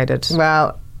authenticated.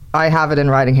 Well, I have it in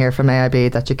writing here from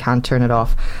AIB that you can't turn it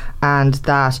off, and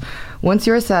that once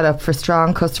you're set up for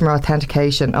strong customer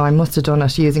authentication, I must have done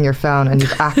it using your phone and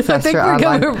you've accessed your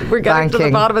online we're getting banking. to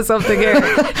the bottom of something here.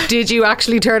 Did you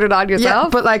actually turn it on yourself? Yeah,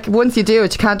 but like once you do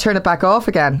it, you can't turn it back off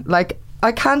again. Like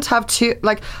I can't have two,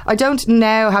 like I don't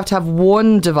now have to have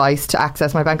one device to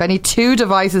access my bank. I need two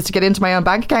devices to get into my own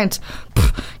bank account.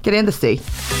 Get in the sea.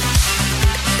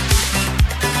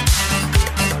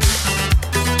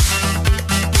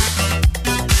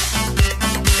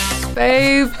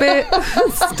 Fave bit.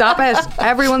 Stop it.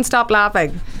 Everyone stop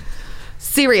laughing.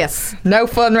 Serious. No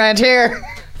fun round here.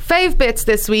 Fave bits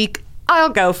this week. I'll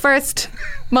go first.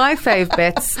 My fave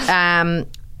bits.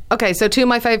 Okay, so two of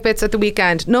my fave bits at the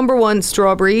weekend. Number one,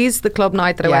 Strawberries, the club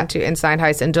night that I went to in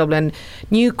Soundhouse in Dublin.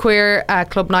 New queer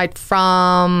club night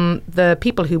from the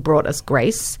people who brought us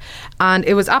Grace. And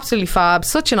it was absolutely fab.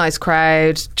 Such a nice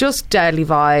crowd. Just deadly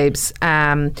vibes.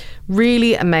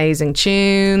 Really amazing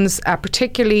tunes,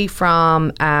 particularly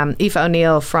from Aoife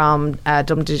O'Neill from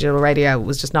Dublin Digital Radio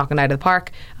was just knocking out of the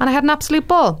park. And I had an absolute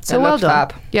ball. So well done.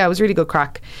 Fab. Yeah, it was really good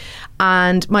crack.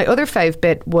 And my other fave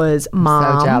bit was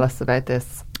Mom. So jealous about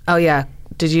this. Oh yeah,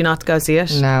 did you not go see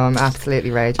it? No, I'm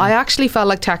absolutely raging. I actually felt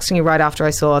like texting you right after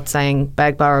I saw it saying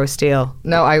beg, borrow, steal.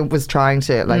 No, I was trying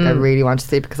to, I really wanted to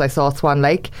see it because I saw Swan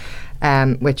Lake,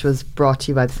 which was brought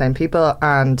to you by the same people,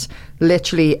 and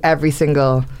literally every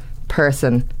single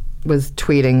person was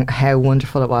tweeting how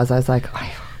wonderful it was. I was like,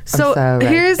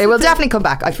 it will definitely come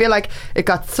back. I feel like it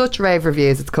got such rave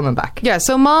reviews, it's coming back. Yeah,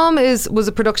 so Mom was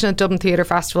a production at Dublin Theatre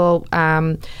Festival,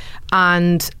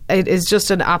 and it is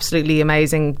just an absolutely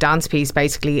amazing dance piece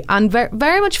basically, and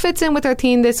very much fits in with our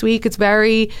theme this week. It's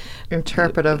very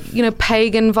interpretive,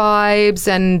 pagan vibes,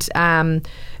 and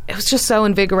it was just so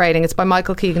invigorating. It's by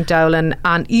Michael Keegan Dolan,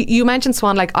 and you mentioned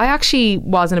Swan Lake. I actually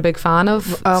wasn't a big fan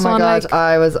of Oh Swan my God, Lake.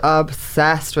 I was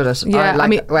obsessed with it. Yeah, I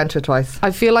mean, went to it twice.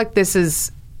 I feel like this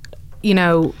is,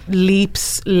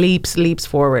 leaps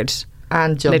forward.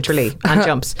 And jumps. Literally, and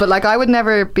jumps. But like, I would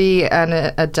never be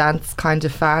a dance kind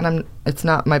of fan. It's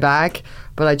not my bag,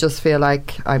 but I just feel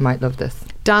like I might love this.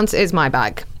 Dance is my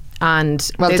bag. And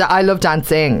I love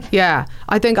dancing. Yeah,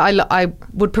 I think I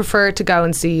would prefer to go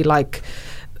and see like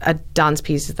a dance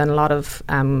piece than a lot of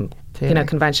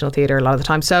conventional theatre a lot of the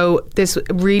time. So this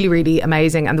really, really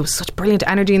amazing, and there was such brilliant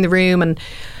energy in the room, and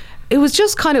it was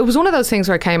just it was one of those things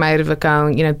where I came out of it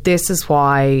going, this is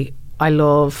why I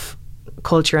love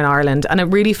culture in Ireland. And it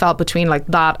really felt between like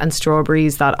that and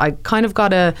Strawberries that I kind of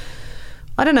got a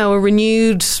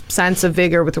renewed sense of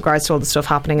vigour with regards to all the stuff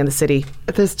happening in the city.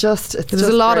 There's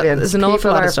an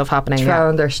awful lot of stuff happening.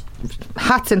 Throwing their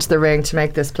hats into the ring to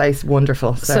make this place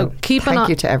wonderful. So thank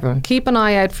you to everyone. Keep an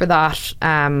eye out for that.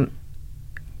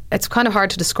 It's kind of hard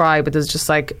to describe, but there's just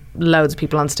like loads of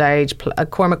people on stage.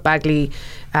 Cormac Bagley,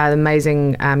 the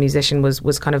amazing musician, was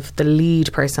kind of the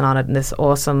lead person on it in this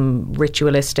awesome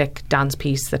ritualistic dance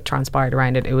piece that transpired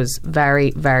around it. It was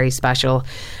very, very special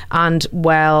and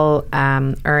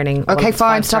earning. Okay,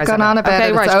 fine, stop going on about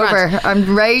it. It's over. Grant.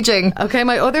 I'm raging. Okay,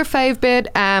 my other fave bit.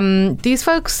 These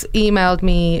folks emailed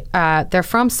me. They're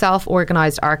from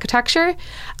Self-Organised Architecture,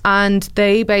 and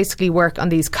they basically work on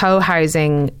these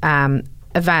co-housing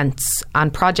events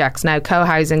and projects. Now,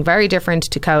 co-housing, very different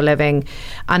to co-living,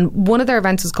 and one of their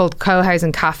events is called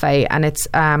Co-Housing Cafe, and it's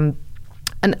an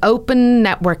open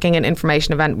networking and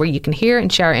information event where you can hear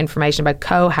and share information about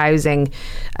co-housing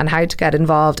and how to get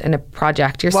involved in a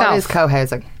project yourself. What is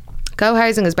co-housing?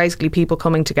 Co-housing is basically people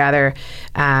coming together,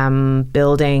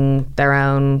 building their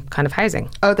own kind of housing.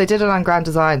 Oh, they did it on Grand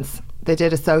Designs. They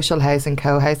did a social housing,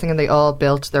 co-housing, and they all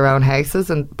built their own houses,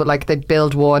 but like they'd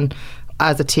build one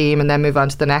as a team and then move on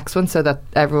to the next one, so that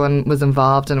everyone was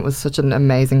involved, and it was such an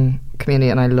amazing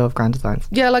community, and I love Grand Designs.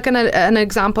 Yeah, like an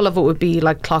example of it would be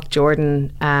like Clock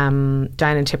Jordan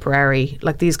down in Tipperary,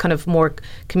 like these kind of more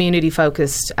community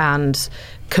focused and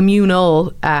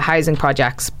communal housing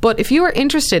projects. But if you are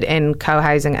interested in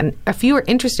co-housing, and if you are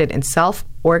interested in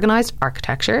self-organised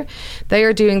architecture, they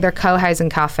are doing their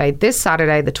co-housing cafe this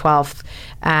Saturday the 12th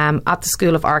at the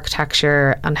School of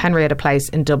Architecture on Henrietta Place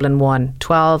in Dublin 1,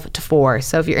 12 to 4.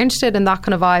 So if you're interested in that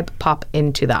kind of vibe, pop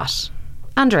into that.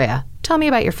 Andrea, tell me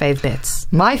about your fave bits.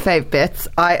 My fave bits.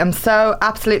 I am so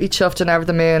absolutely chuffed and over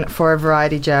the moon for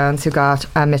Variety Jones, who got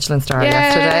a Michelin star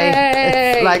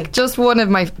yesterday. It's like just one of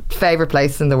my favourite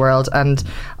places in the world, and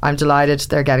I'm delighted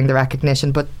they're getting the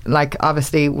recognition. But like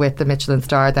obviously with the Michelin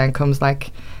star then comes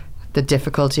like the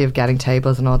difficulty of getting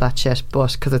tables and all that shit,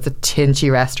 but because it's a tinchy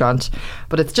restaurant.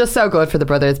 But it's just so good for the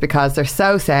brothers because they're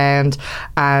so sound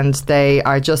and they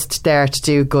are just there to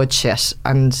do good shit,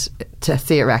 and to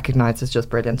see it recognised is just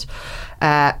brilliant.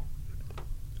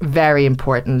 Very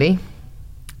importantly,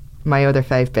 my other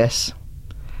fave bit,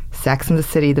 Sex and the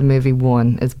City the movie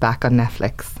 1 is back on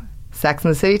Netflix. Sex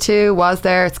and the City 2 was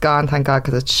there, it's gone, thank God,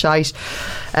 because it's shite.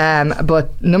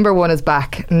 But number 1 is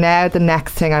back. Now the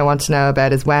next thing I want to know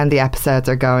about is when the episodes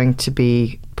are going to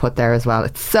be put there as well.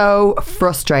 It's so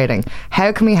frustrating.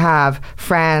 How can we have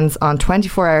Friends on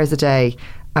 24 hours a day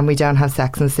and we don't have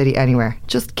Sex and the City anywhere?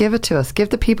 Just give it to us. Give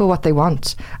the people what they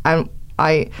want. And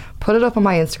I put it up on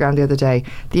my Instagram the other day.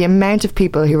 The amount of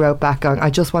people who wrote back going,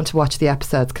 I just want to watch the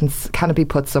episodes. Can it be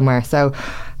put somewhere? So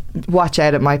watch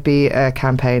out, it might be a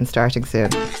campaign starting soon.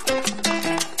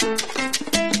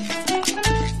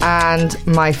 And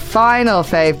my final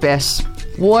fave bit,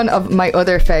 one of my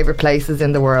other favourite places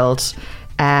in the world,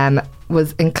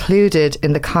 was included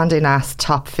in the Condé Nast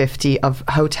top 50 of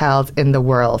hotels in the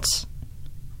world.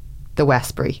 The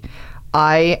Westbury.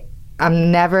 I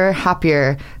am never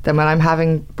happier than when I'm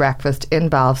having breakfast in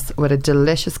Balf's with a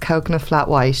delicious coconut flat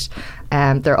white.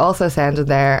 They're also sounded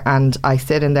there, and I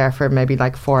sit in there for maybe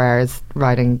like 4 hours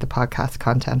writing the podcast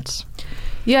content.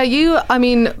 Yeah,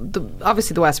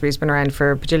 obviously the Westbury's been around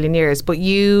for a bajillion years, but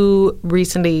you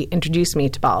recently introduced me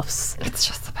to Balf's. It's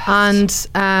just the best.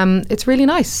 And it's really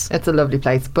nice. It's a lovely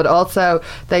place. But also,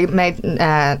 they made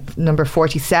number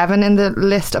 47 in the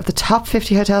list of the top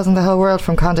 50 hotels in the whole world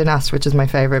from Condé Nast, which is my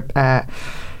favourite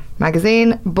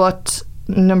magazine. But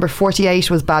number 48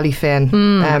 was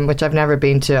Ballyfin, which I've never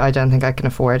been to. I don't think I can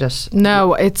afford it.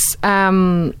 No, it's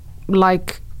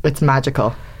it's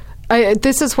magical.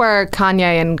 This is where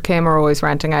Kanye and Kim are always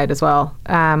renting out as well,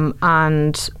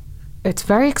 and it's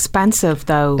very expensive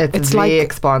though. It's really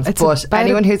expensive, but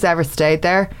anyone who's ever stayed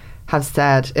there have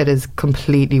said it is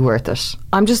completely worth it.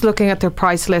 I'm just looking at their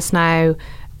price list now.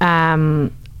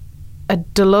 a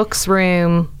deluxe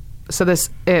room. So this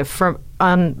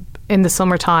in the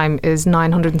summertime is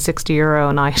 €960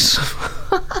 a night.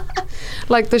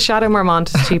 Like the Chateau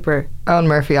Marmont is cheaper. Owen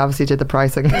Murphy obviously did the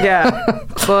pricing. Yeah,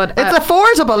 but it's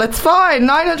affordable. It's fine.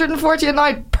 $940 a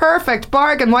night, perfect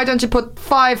bargain. Why don't you put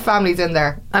 5 families in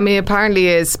there? I mean, apparently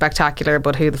it is spectacular,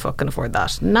 but who the fuck can afford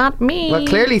that? Not me. Well,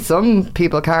 clearly some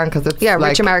people can, because it's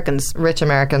rich Americans. Rich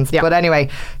Americans. Yeah. But anyway,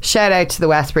 shout out to the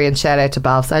Westbury and shout out to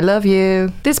Balfs. I love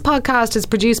you. This podcast is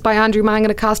produced by Andrew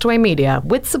Mangan at Castaway Media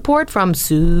with support from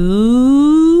Susie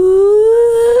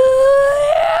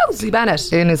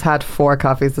Bennett. Una's had 4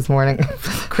 coffees this morning.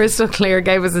 Crystal Clear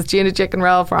gave us his tuna chicken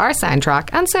roll for our soundtrack,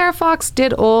 and Sarah Fox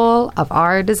did all of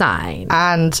our design.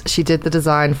 And she did the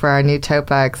design for our new tote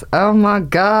bags. Oh my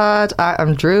God, I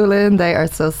am drooling. They are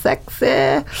so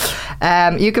sexy.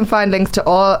 You can find links to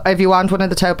all, if you want one of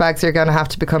the tote bags, you're going to have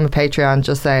to become a Patreon,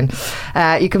 just saying.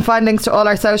 You can find links to all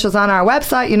our socials on our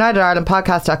website,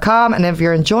 unitedirelandpodcast.com. And if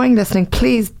you're enjoying listening,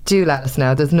 please do let us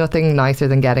know. There's nothing nicer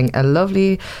than getting a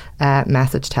lovely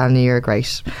message telling you you're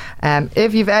great.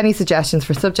 If you've any suggestions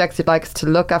for subjects you'd like us to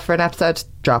look at for an episode,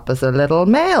 drop us a little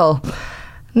mail.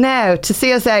 Now, to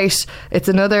see us out, it's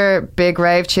another big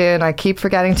rave tune. I keep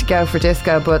forgetting to go for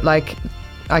disco, but like,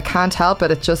 I can't help it.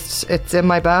 It's in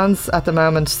my bones at the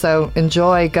moment. So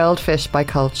enjoy Goldfish by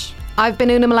Culch. I've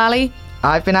been Una Mullally.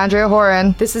 I've been Andrea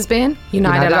Horan. This has been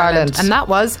United Ireland. And that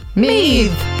was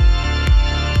Meath.